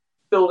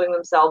building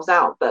themselves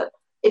out. But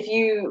if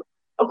you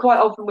quite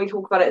often we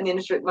talk about it in the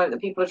industry at the moment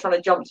that people are trying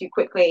to jump too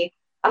quickly,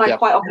 and I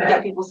quite often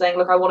get people saying,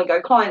 look, I want to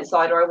go client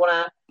side, or I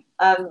want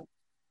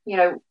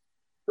to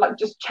like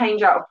just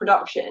change out of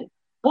production.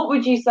 What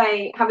would you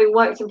say, having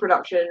worked in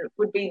production,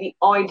 would be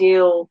the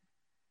ideal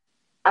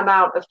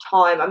amount of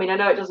time? I mean, I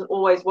know it doesn't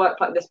always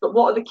work like this, but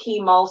what are the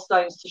key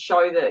milestones to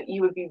show that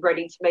you would be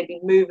ready to maybe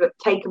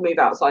take a move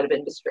outside of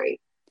industry?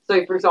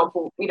 So for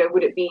example,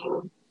 would it be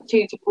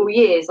 2 to 4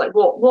 years? Like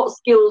what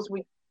skills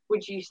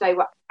would you say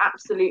were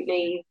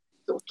absolutely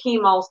sort of key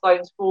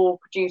milestones for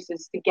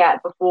producers to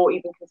get before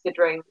even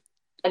considering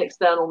an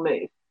external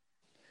move?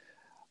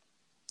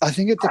 I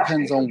think it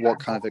depends on what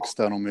kind of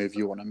external move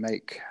you want to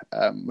make,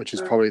 which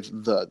is probably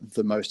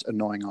the most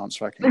annoying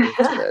answer I can give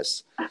to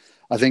this.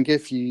 I think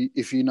if you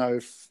know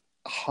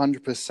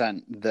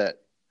 100% that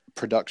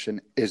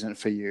production isn't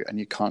for you and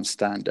you can't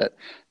stand it,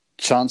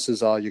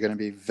 chances are you're going to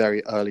be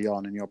very early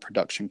on in your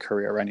production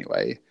career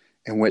anyway,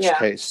 in which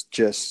case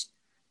just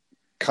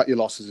cut your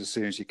losses as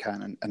soon as you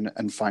can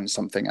and find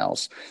something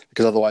else,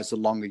 because otherwise the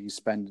longer you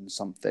spend in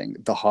something,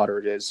 the harder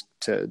it is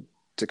to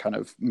kind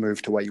of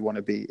move to where you want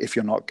to be if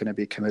you're not going to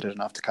be committed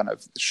enough to kind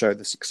of show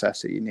the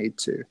success that you need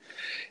to.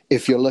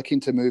 If you're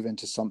looking to move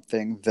into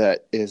something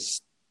that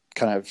is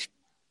kind of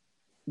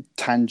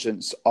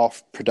tangents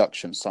off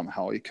production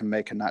somehow, you can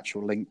make a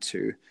natural link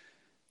to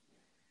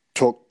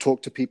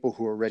talk to people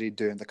who are already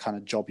doing the kind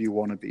of job you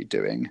want to be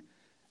doing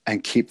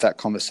and keep that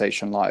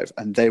conversation live,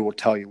 and they will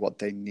tell you what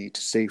they need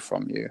to see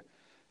from you,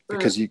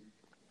 because you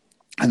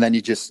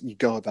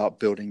go about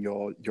building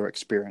your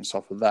experience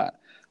off of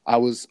that. I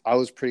was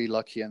pretty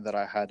lucky in that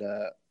I had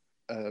a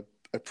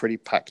pretty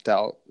packed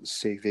out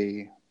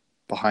CV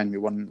behind me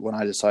when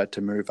I decided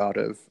to move out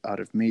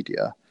of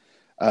media,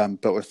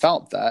 but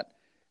without that,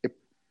 it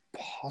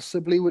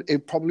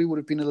probably would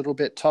have been a little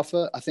bit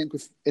tougher. I think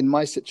in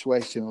my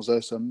situation, it was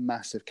also a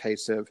massive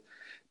case of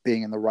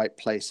being in the right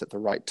place at the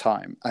right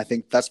time. I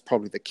think that's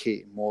probably the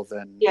key, more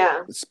than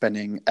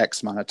spending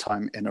X amount of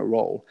time in a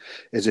role,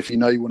 is if you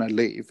know you want to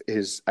leave,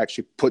 is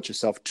actually put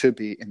yourself to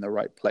be in the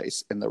right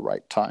place in the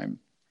right time.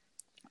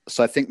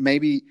 So I think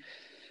maybe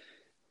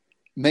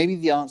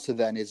the answer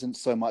then isn't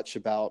so much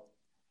about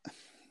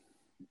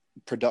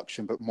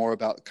production, but more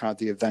about kind of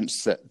the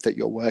events that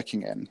you're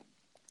working in.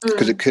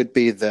 Because it could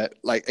be that,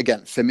 like,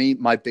 again, for me,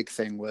 my big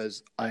thing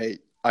was I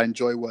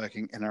enjoy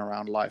working in and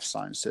around life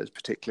sciences,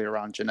 particularly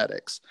around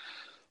genetics.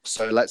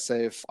 So let's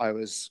say if I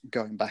was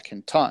going back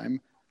in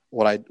time,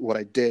 what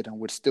I did and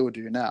would still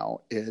do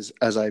now is,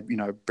 as I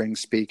bring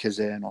speakers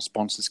in or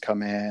sponsors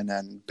come in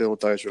and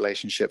build those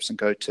relationships and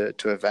go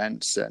to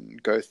events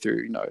and go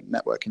through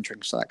networking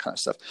drinks and that kind of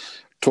stuff,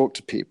 talk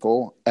to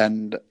people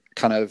and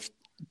kind of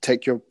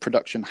take your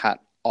production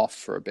hat off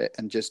for a bit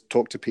and just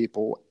talk to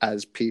people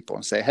as people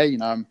and say, hey,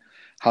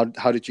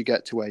 how did you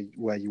get to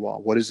where you are?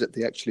 What is it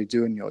they actually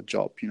do in your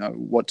job?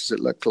 What does it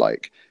look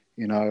like?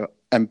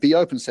 And be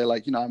open, say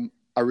like,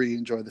 I really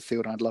enjoy the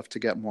field and I'd love to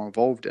get more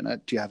involved in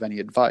it. Do you have any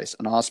advice?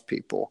 And ask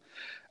people.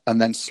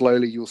 And then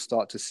slowly you'll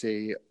start to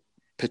see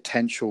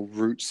potential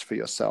routes for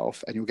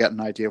yourself, and you'll get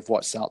an idea of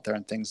what's out there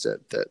and things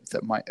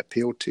that might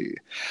appeal to you.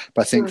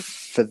 But I think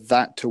for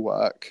that to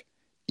work,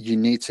 you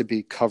need to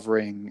be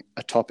covering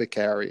a topic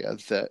area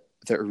that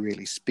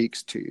really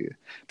speaks to you,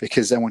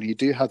 because then when you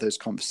do have those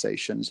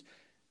conversations,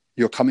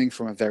 you're coming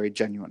from a very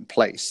genuine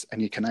place,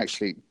 and you can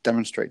actually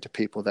demonstrate to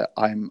people that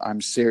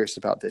I'm serious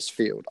about this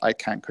field. I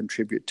can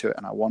contribute to it,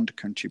 and I want to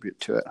contribute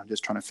to it. I'm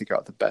just trying to figure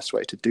out the best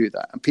way to do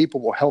that, and people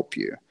will help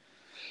you.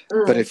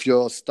 But if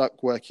you're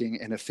stuck working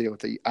in a field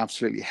that you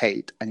absolutely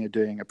hate, and you're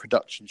doing a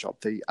production job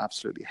that you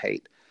absolutely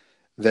hate,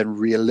 then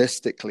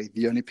realistically,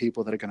 the only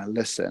people that are going to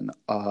listen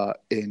are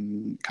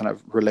in kind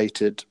of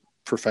related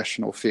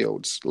professional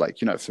fields. Like,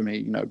 for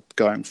me,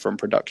 going from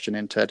production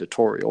into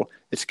editorial,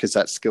 it's because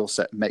that skill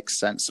set makes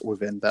sense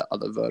within that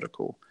other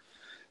vertical.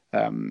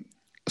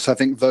 So I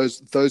think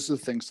those are the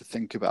things to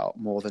think about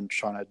more than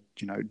trying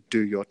to,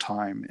 do your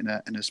time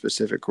in a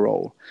specific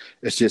role.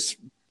 It's just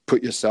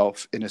put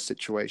yourself in a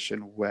situation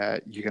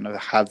where you're going to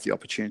have the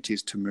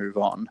opportunities to move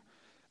on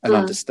and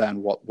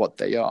understand what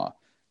they are.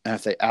 And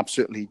if they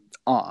absolutely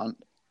aren't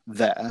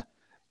there,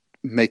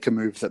 make a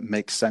move that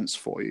makes sense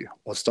for you,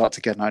 or start to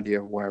get an idea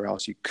of where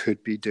else you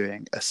could be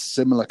doing a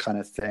similar kind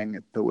of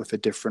thing, but with a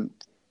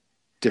different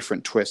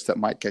twist that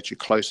might get you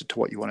closer to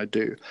what you want to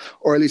do,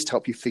 or at least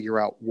help you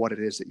figure out what it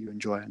is that you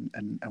enjoy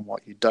and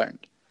what you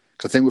don't.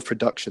 Because I think with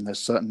production, there's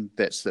certain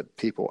bits that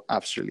people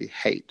absolutely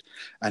hate,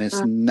 and it's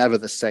never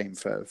the same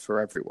for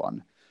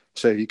everyone.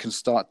 So you can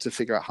start to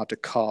figure out how to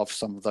carve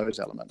some of those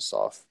elements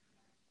off.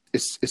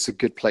 It's a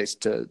good place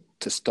to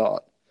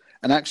start.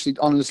 And actually,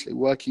 honestly,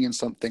 working in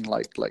something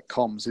like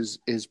comms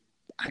is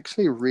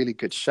actually a really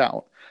good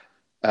shout,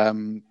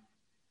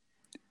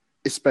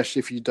 especially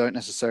if you don't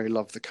necessarily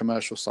love the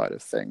commercial side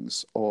of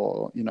things,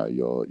 or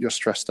you're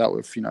stressed out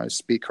with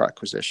speaker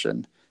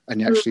acquisition, and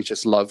you actually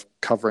just love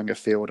covering a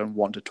field and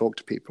want to talk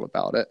to people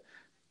about it.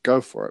 Go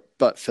for it.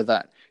 But for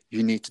that,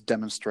 you need to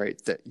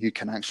demonstrate that you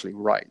can actually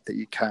write, that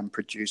you can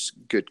produce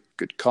good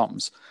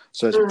comms.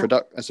 So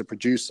as a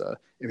producer,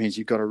 it means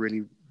you've got to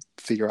really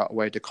figure out a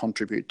way to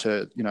contribute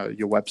to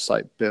your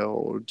website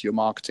build, your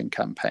marketing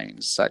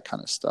campaigns, that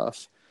kind of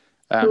stuff,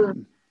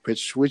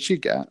 which you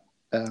get,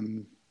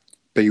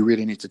 but you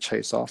really need to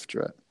chase after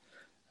it.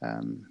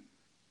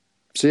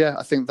 So yeah,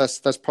 I think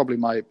that's probably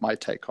my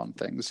take on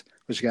things,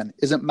 which again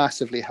isn't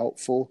massively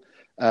helpful,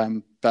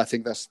 but I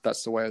think that's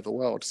the way of the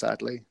world,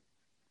 sadly.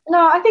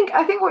 No, I think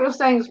what you're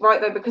saying is right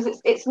though, because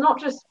it's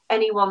not just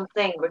any one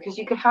thing, because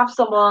you could have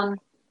someone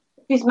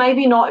who's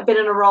maybe not been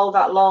in a role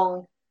that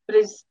long, but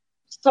is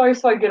so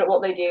good at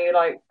what they do,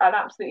 like an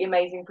absolutely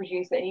amazing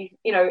producer. And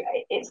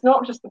it's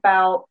not just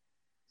about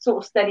sort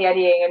of steady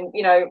eddying.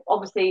 And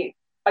obviously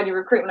I do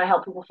recruitment, I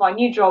help people find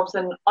new jobs,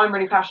 and I'm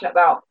really passionate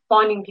about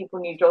finding people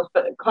new jobs,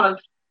 but kind of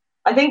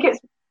I think it's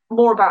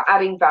more about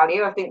adding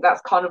value. I think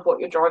that's kind of what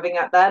you're driving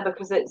at there,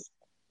 because it's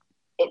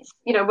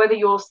whether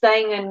you're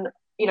staying in,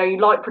 you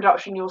like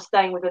production, you're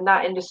staying within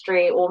that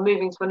industry or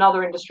moving to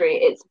another industry,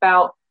 it's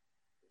about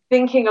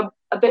thinking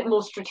a bit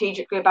more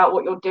strategically about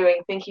what you're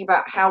doing, thinking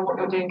about how what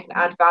you're doing can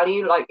add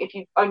value. Like if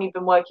you've only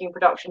been working in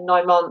production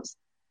 9 months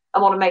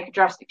and want to make a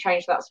drastic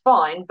change, that's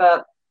fine.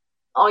 But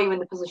are you in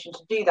the position to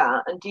do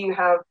that? And do you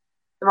have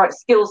the right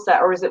skill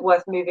set, or is it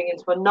worth moving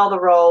into another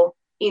role,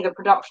 either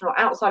production or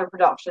outside of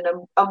production?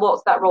 And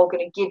what's that role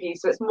going to give you?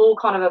 So it's more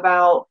kind of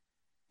about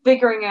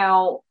figuring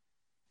out,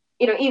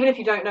 even if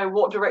you don't know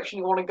what direction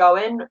you want to go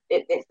in,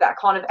 it's that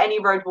kind of any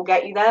road will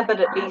get you there,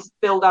 but at least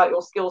build out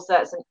your skill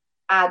sets and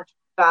add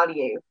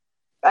value.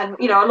 And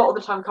a lot of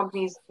the time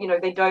companies,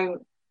 they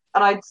don't,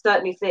 and I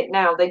certainly see it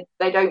now,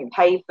 they don't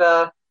pay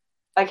for,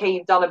 okay,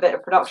 you've done a bit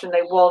of production.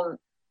 They want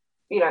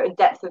a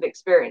depth of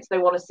experience. They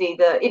want to see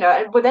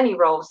and with any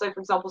role. So for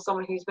example,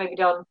 someone who's maybe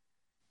done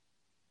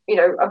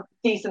a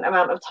decent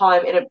amount of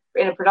time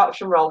in a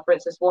production role, for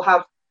instance, will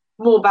have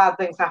more bad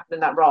things happen in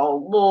that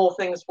role, more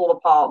things fall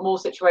apart, more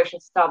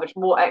situations salvage,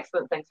 more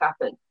excellent things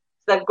happen.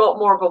 So they've got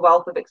more of a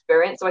wealth of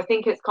experience. So I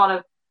think it's kind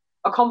of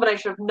a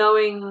combination of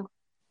knowing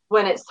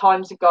when it's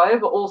time to go,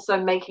 but also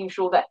making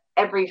sure that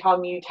every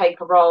time you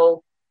take a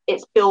role,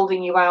 it's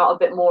building you out a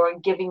bit more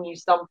and giving you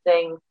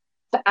something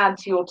to add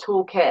to your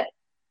toolkit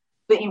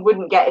that you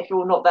wouldn't get if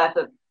you're not there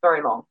for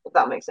very long, if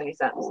that makes any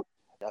sense.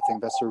 I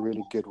think that's a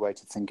really good way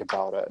to think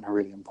about it, and a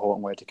really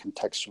important way to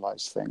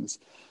contextualize things.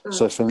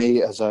 So for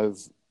me, as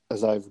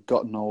I've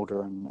gotten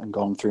older and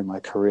gone through my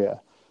career,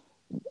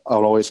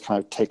 I'll always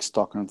kind of take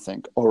stock and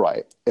think, all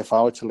right, if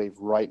I were to leave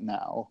right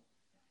now,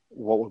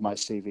 what would my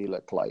CV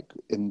look like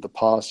in the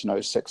past,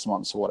 6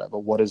 months or whatever?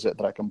 What is it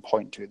that I can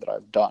point to that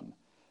I've done?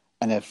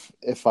 And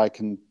if I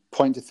can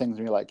point to things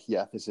and be like,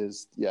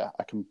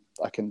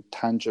 I can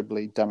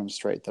tangibly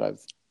demonstrate that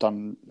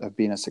I've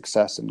been a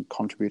success and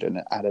contributed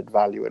and added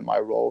value in my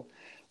role,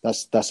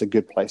 that's a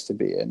good place to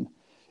be in.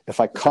 If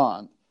I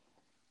can't,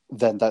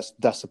 then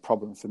that's a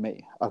problem for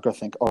me. I've got to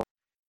think, I'm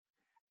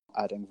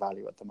adding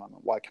value at the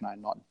moment. Why can I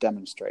not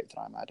demonstrate that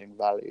I'm adding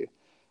value?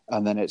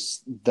 And then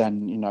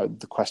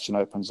the question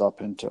opens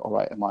up into, all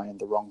right, am I in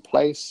the wrong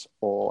place?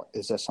 Or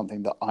is there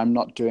something that I'm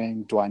not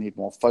doing? Do I need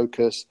more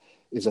focus?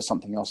 Is there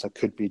something else I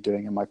could be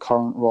doing in my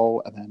current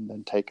role? And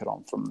then take it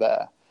on from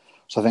there.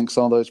 So I think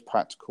some of those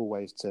practical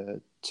ways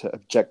to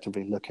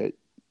objectively look at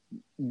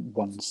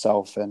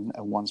oneself and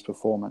one's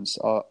performance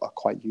are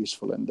quite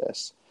useful in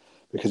this.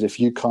 Because if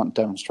you can't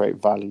demonstrate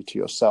value to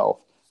yourself,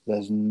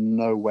 there's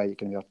no way you're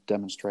going to be able to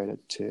demonstrate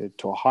it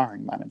to a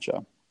hiring manager.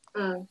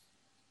 Mm.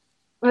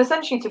 And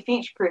essentially to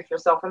future-proof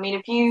yourself. I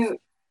mean,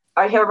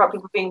 I hear about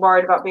people being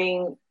worried about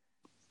being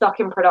stuck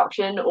in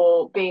production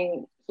or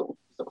being sort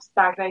of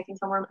stagnating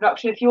somewhere in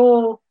production. If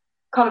you're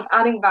kind of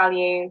adding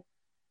value,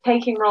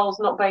 taking roles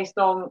not based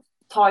on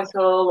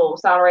title or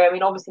salary, I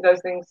mean, obviously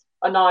those things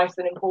are nice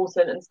and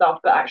important and stuff,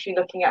 but actually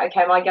looking at,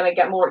 okay, am I going to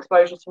get more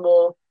exposure to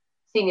more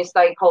senior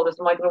stakeholders?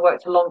 Am I going to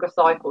work to longer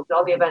cycles?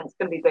 Are the events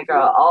going to be bigger?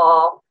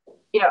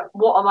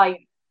 What am I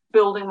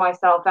building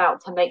myself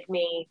out to make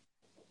me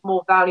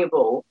more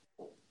valuable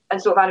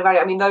and sort of adding value?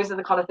 I mean, those are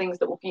the kind of things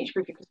that will future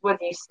proof you, because whether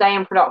you stay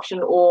in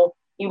production or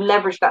you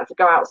leverage that to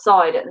go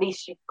outside, at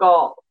least you've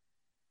got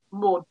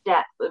more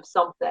depth of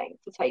something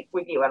to take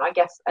with you. And I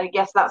guess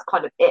that's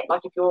kind of it.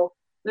 Like, if you're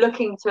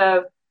looking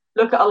to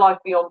look at a life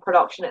beyond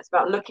production, it's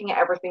about looking at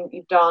everything that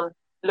you've done,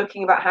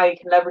 looking about how you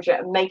can leverage it,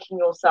 and making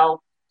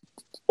yourself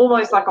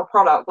almost like a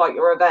product, like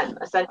your event,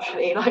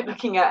 essentially. Like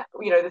looking at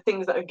the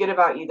things that are good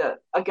about you that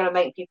are going to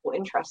make people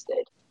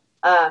interested,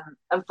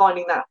 and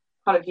finding that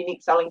kind of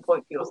unique selling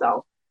point for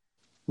yourself.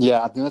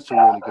 Yeah, I think that's a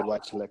really good way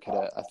to look at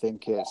it. I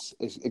think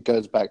it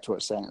goes back to what I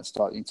was saying at the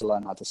start. You need to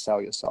learn how to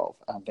sell yourself.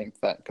 And I think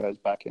that goes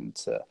back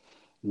into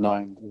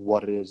knowing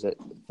what it is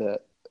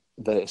that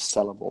is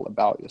sellable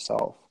about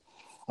yourself.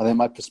 I think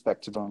my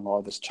perspective on a lot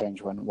of this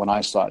changed when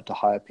I started to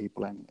hire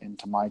people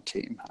into my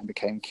team and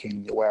became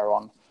keenly aware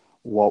on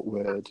what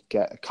would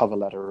get a cover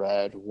letter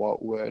read,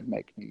 what would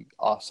make me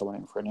ask someone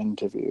in for an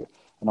interview,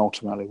 and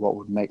ultimately what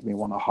would make me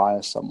want to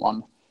hire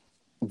someone.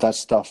 That's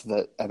stuff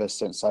that ever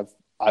since I've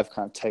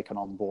kind of taken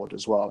on board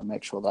as well, and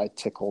make sure that I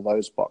tick all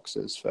those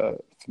boxes for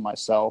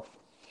myself.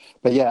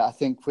 But yeah, I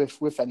think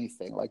with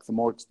anything, like the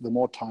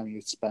more time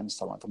you spend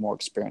somewhere, the more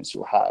experience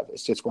you'll have.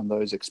 It's just when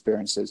those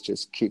experiences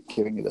just keep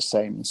giving you the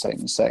same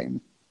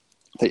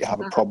that you have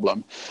a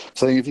problem.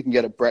 So I think if you can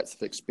get a breadth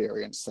of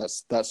experience,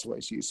 that's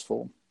always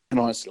useful. And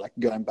honestly, like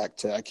going back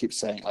to, I keep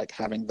saying, like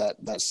having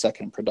that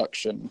second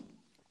production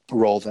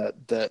role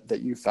that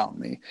you found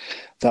me,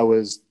 that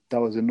was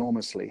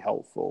enormously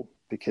helpful,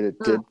 because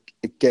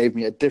it gave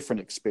me a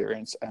different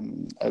experience.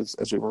 And as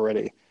we've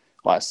already,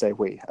 as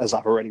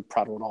I've already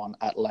prattled on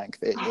at length,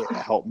 it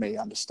helped me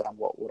understand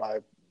what I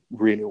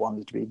really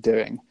wanted to be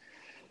doing.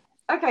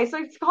 Okay,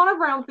 so to kind of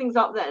round things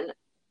up then,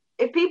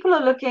 if people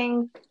are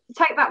looking to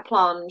take that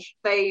plunge,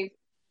 they've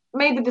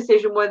made the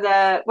decision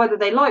whether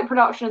they like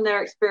production and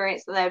their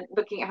experience, and they're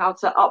looking at how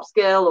to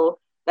upskill, or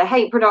they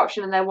hate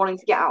production and they're wanting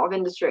to get out of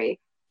industry,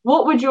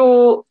 what would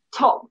your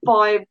top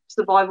 5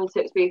 survival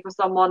tips be for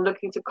someone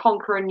looking to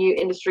conquer a new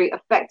industry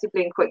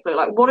effectively and quickly?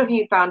 Like, what have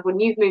you found when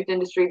you've moved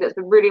industry that's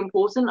been really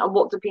important, and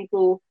what do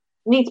people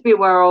need to be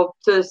aware of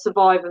to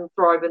survive and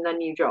thrive in their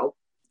new job?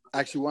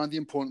 Actually, one of the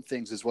important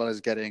things, as well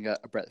as getting a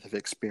breadth of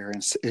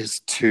experience,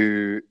 is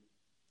to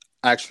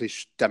actually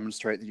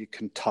demonstrate that you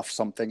can tough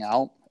something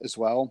out as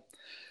well.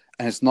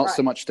 And it's not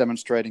so much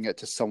demonstrating it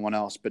to someone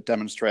else, but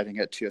demonstrating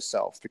it to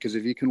yourself. Because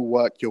if you can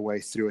work your way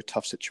through a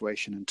tough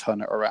situation and turn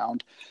it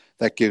around,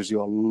 that gives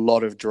you a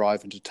lot of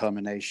drive and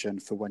determination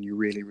for when you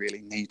really,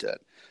 really need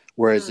it.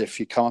 Whereas if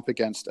you come up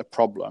against a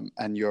problem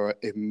and your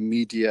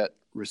immediate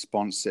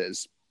response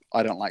is,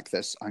 I don't like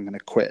this, I'm going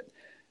to quit,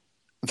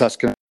 that's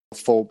going to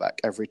fall back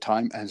every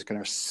time, and it's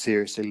going to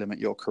seriously limit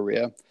your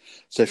career.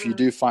 So if you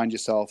do find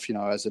yourself,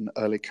 as an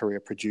early career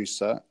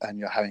producer and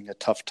you're having a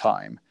tough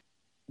time,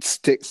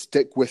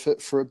 stick with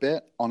it for a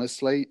bit,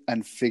 honestly,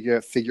 and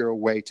figure a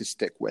way to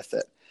stick with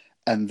it.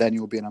 And then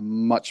you'll be in a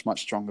much,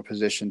 much stronger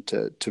position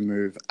to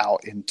move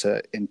out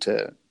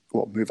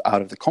move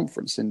out of the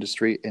conference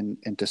industry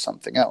into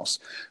something else,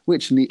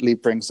 which neatly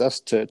brings us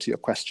to your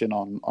question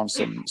on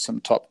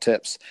some top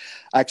tips.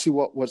 Actually,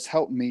 what's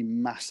helped me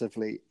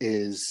massively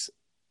is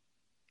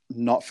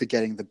not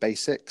forgetting the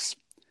basics.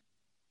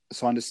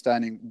 So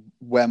understanding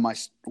where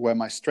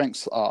my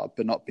strengths are,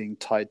 but not being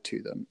tied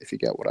to them, if you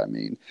get what I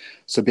mean.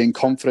 So being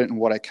confident in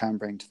what I can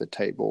bring to the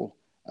table,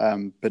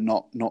 but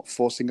not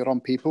forcing it on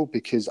people,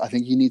 because I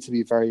think you need to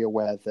be very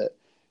aware that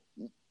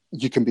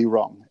you can be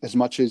wrong. As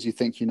much as you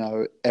think you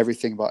know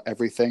everything about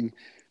everything,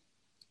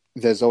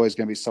 there's always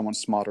going to be someone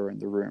smarter in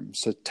the room.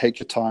 So take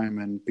your time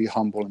and be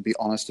humble and be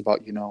honest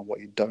about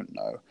what you don't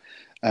know,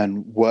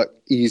 and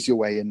ease your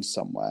way in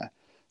somewhere.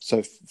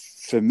 So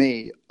for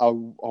me,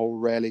 I'll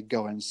rarely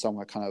go in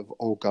somewhere kind of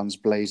all guns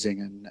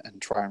blazing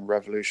and try and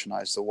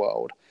revolutionize the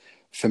world.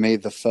 For me,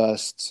 the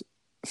first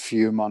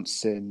few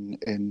months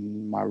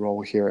in my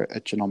role here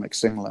at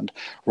Genomics England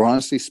were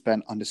honestly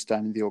spent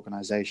understanding the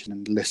organization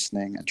and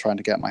listening and trying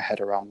to get my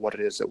head around what it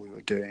is that we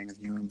were doing, the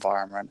new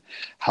environment,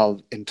 how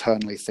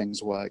internally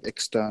things work,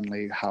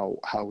 externally, how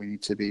we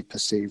need to be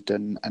perceived,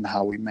 and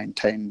how we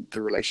maintain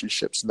the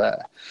relationships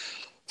there.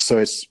 So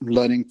it's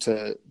learning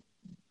to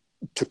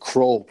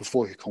crawl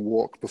before you can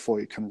walk,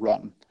 before you can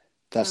run.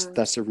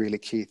 That's a really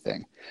key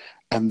thing.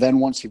 And then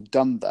once you've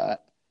done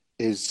that,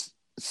 is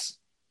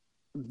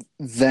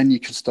then you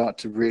can start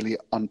to really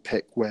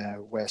unpick where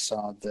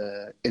some of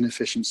the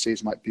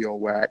inefficiencies might be, or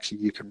where actually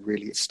you can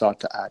really start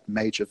to add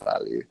major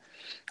value.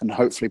 And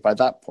hopefully by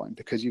that point,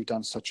 because you've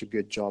done such a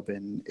good job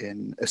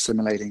in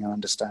assimilating and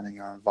understanding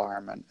your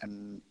environment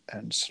and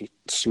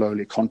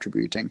slowly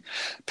contributing,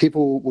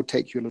 people will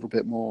take you a little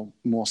bit more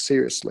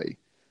seriously.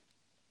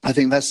 I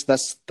think that's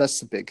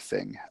the big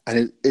thing.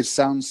 And it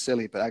sounds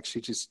silly, but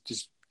actually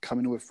just come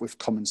in with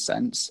common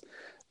sense,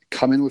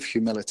 come in with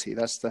humility.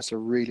 That's a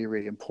really,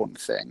 really important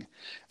thing.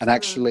 And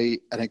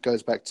actually, and it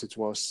goes back to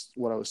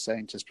what I was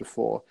saying just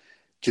before,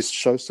 just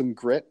show some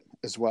grit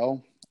as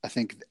well. I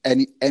think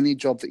any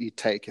job that you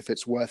take, if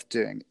it's worth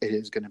doing, it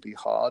is going to be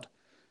hard.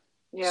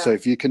 Yeah. So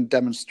if you can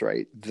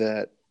demonstrate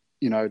that,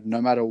 no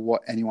matter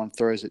what anyone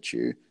throws at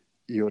you,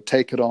 you'll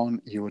take it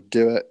on, you will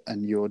do it,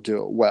 and you'll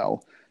do it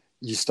well,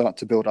 you start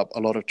to build up a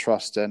lot of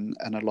trust and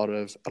a lot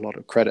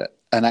of credit.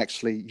 And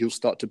actually, you'll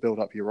start to build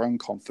up your own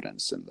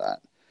confidence in that.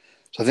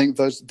 So I think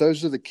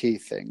those are the key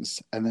things.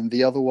 And then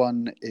the other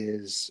one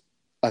is,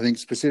 I think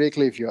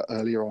specifically if you're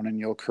earlier on in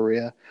your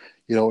career,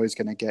 you're always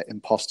going to get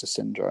imposter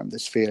syndrome,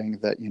 this feeling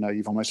that,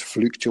 you've almost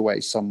fluked your way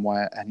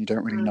somewhere and you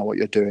don't really know what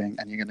you're doing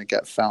and you're going to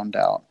get found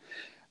out.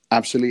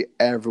 Absolutely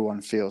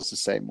everyone feels the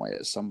same way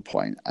at some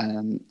point.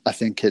 And I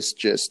think it's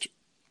just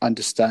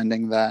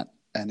understanding that.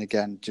 And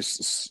again,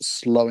 just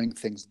slowing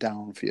things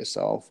down for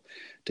yourself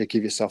to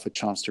give yourself a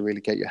chance to really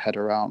get your head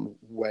around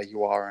where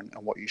you are and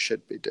what you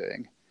should be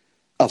doing.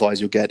 Otherwise,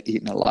 you'll get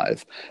eaten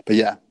alive. But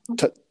yeah,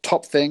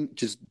 top thing,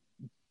 just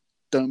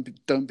don't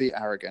be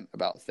arrogant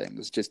about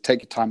things. Just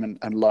take your time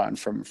and learn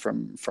from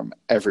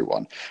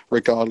everyone,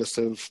 regardless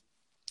of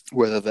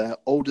whether they're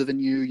older than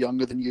you,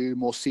 younger than you,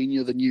 more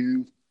senior than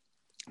you,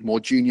 more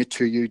junior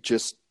to you.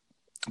 Just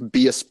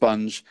be a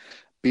sponge,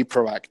 be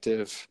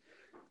proactive.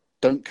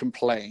 Don't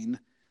complain,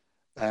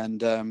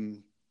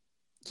 and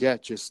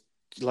just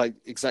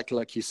exactly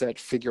like you said,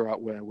 figure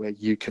out where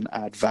you can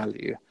add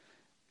value.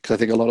 Because I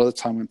think a lot of the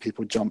time when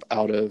people jump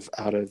out of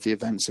the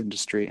events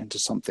industry into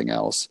something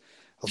else,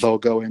 they'll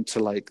go into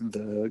like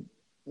the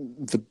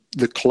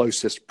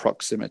closest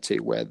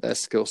proximity where their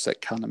skill set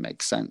kind of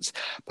makes sense,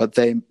 but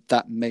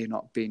that may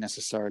not be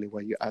necessarily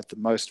where you add the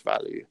most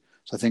value.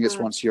 So I think it's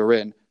once you're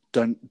in,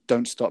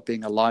 don't stop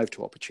being alive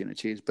to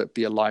opportunities, but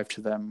be alive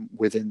to them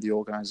within the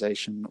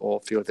organization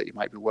or field that you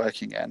might be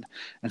working in,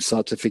 and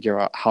start to figure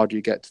out how do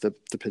you get to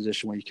the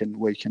position where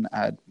you can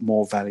add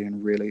more value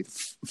and really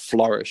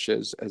flourish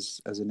as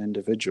an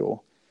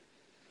individual.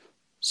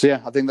 So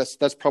yeah, I think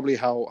that's probably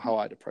how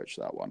I'd approach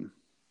that one.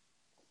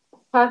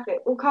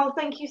 Perfect. Well, Carl,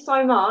 thank you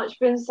so much. It's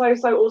been so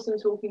awesome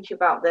talking to you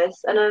about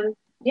this, and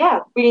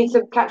we need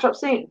to catch up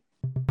soon.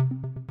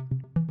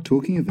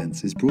 Talking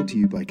Events is brought to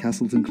you by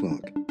Caselton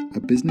Clark, a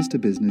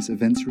business-to-business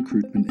events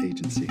recruitment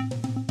agency.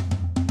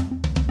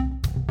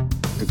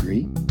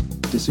 Agree?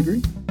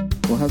 Disagree?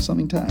 Or have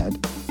something to add?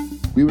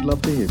 We would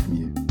love to hear from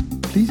you.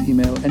 Please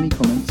email any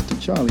comments to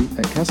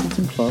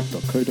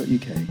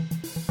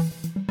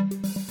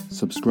charlie@caseltonclark.co.uk.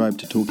 Subscribe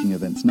to Talking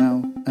Events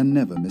now and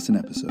never miss an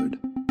episode.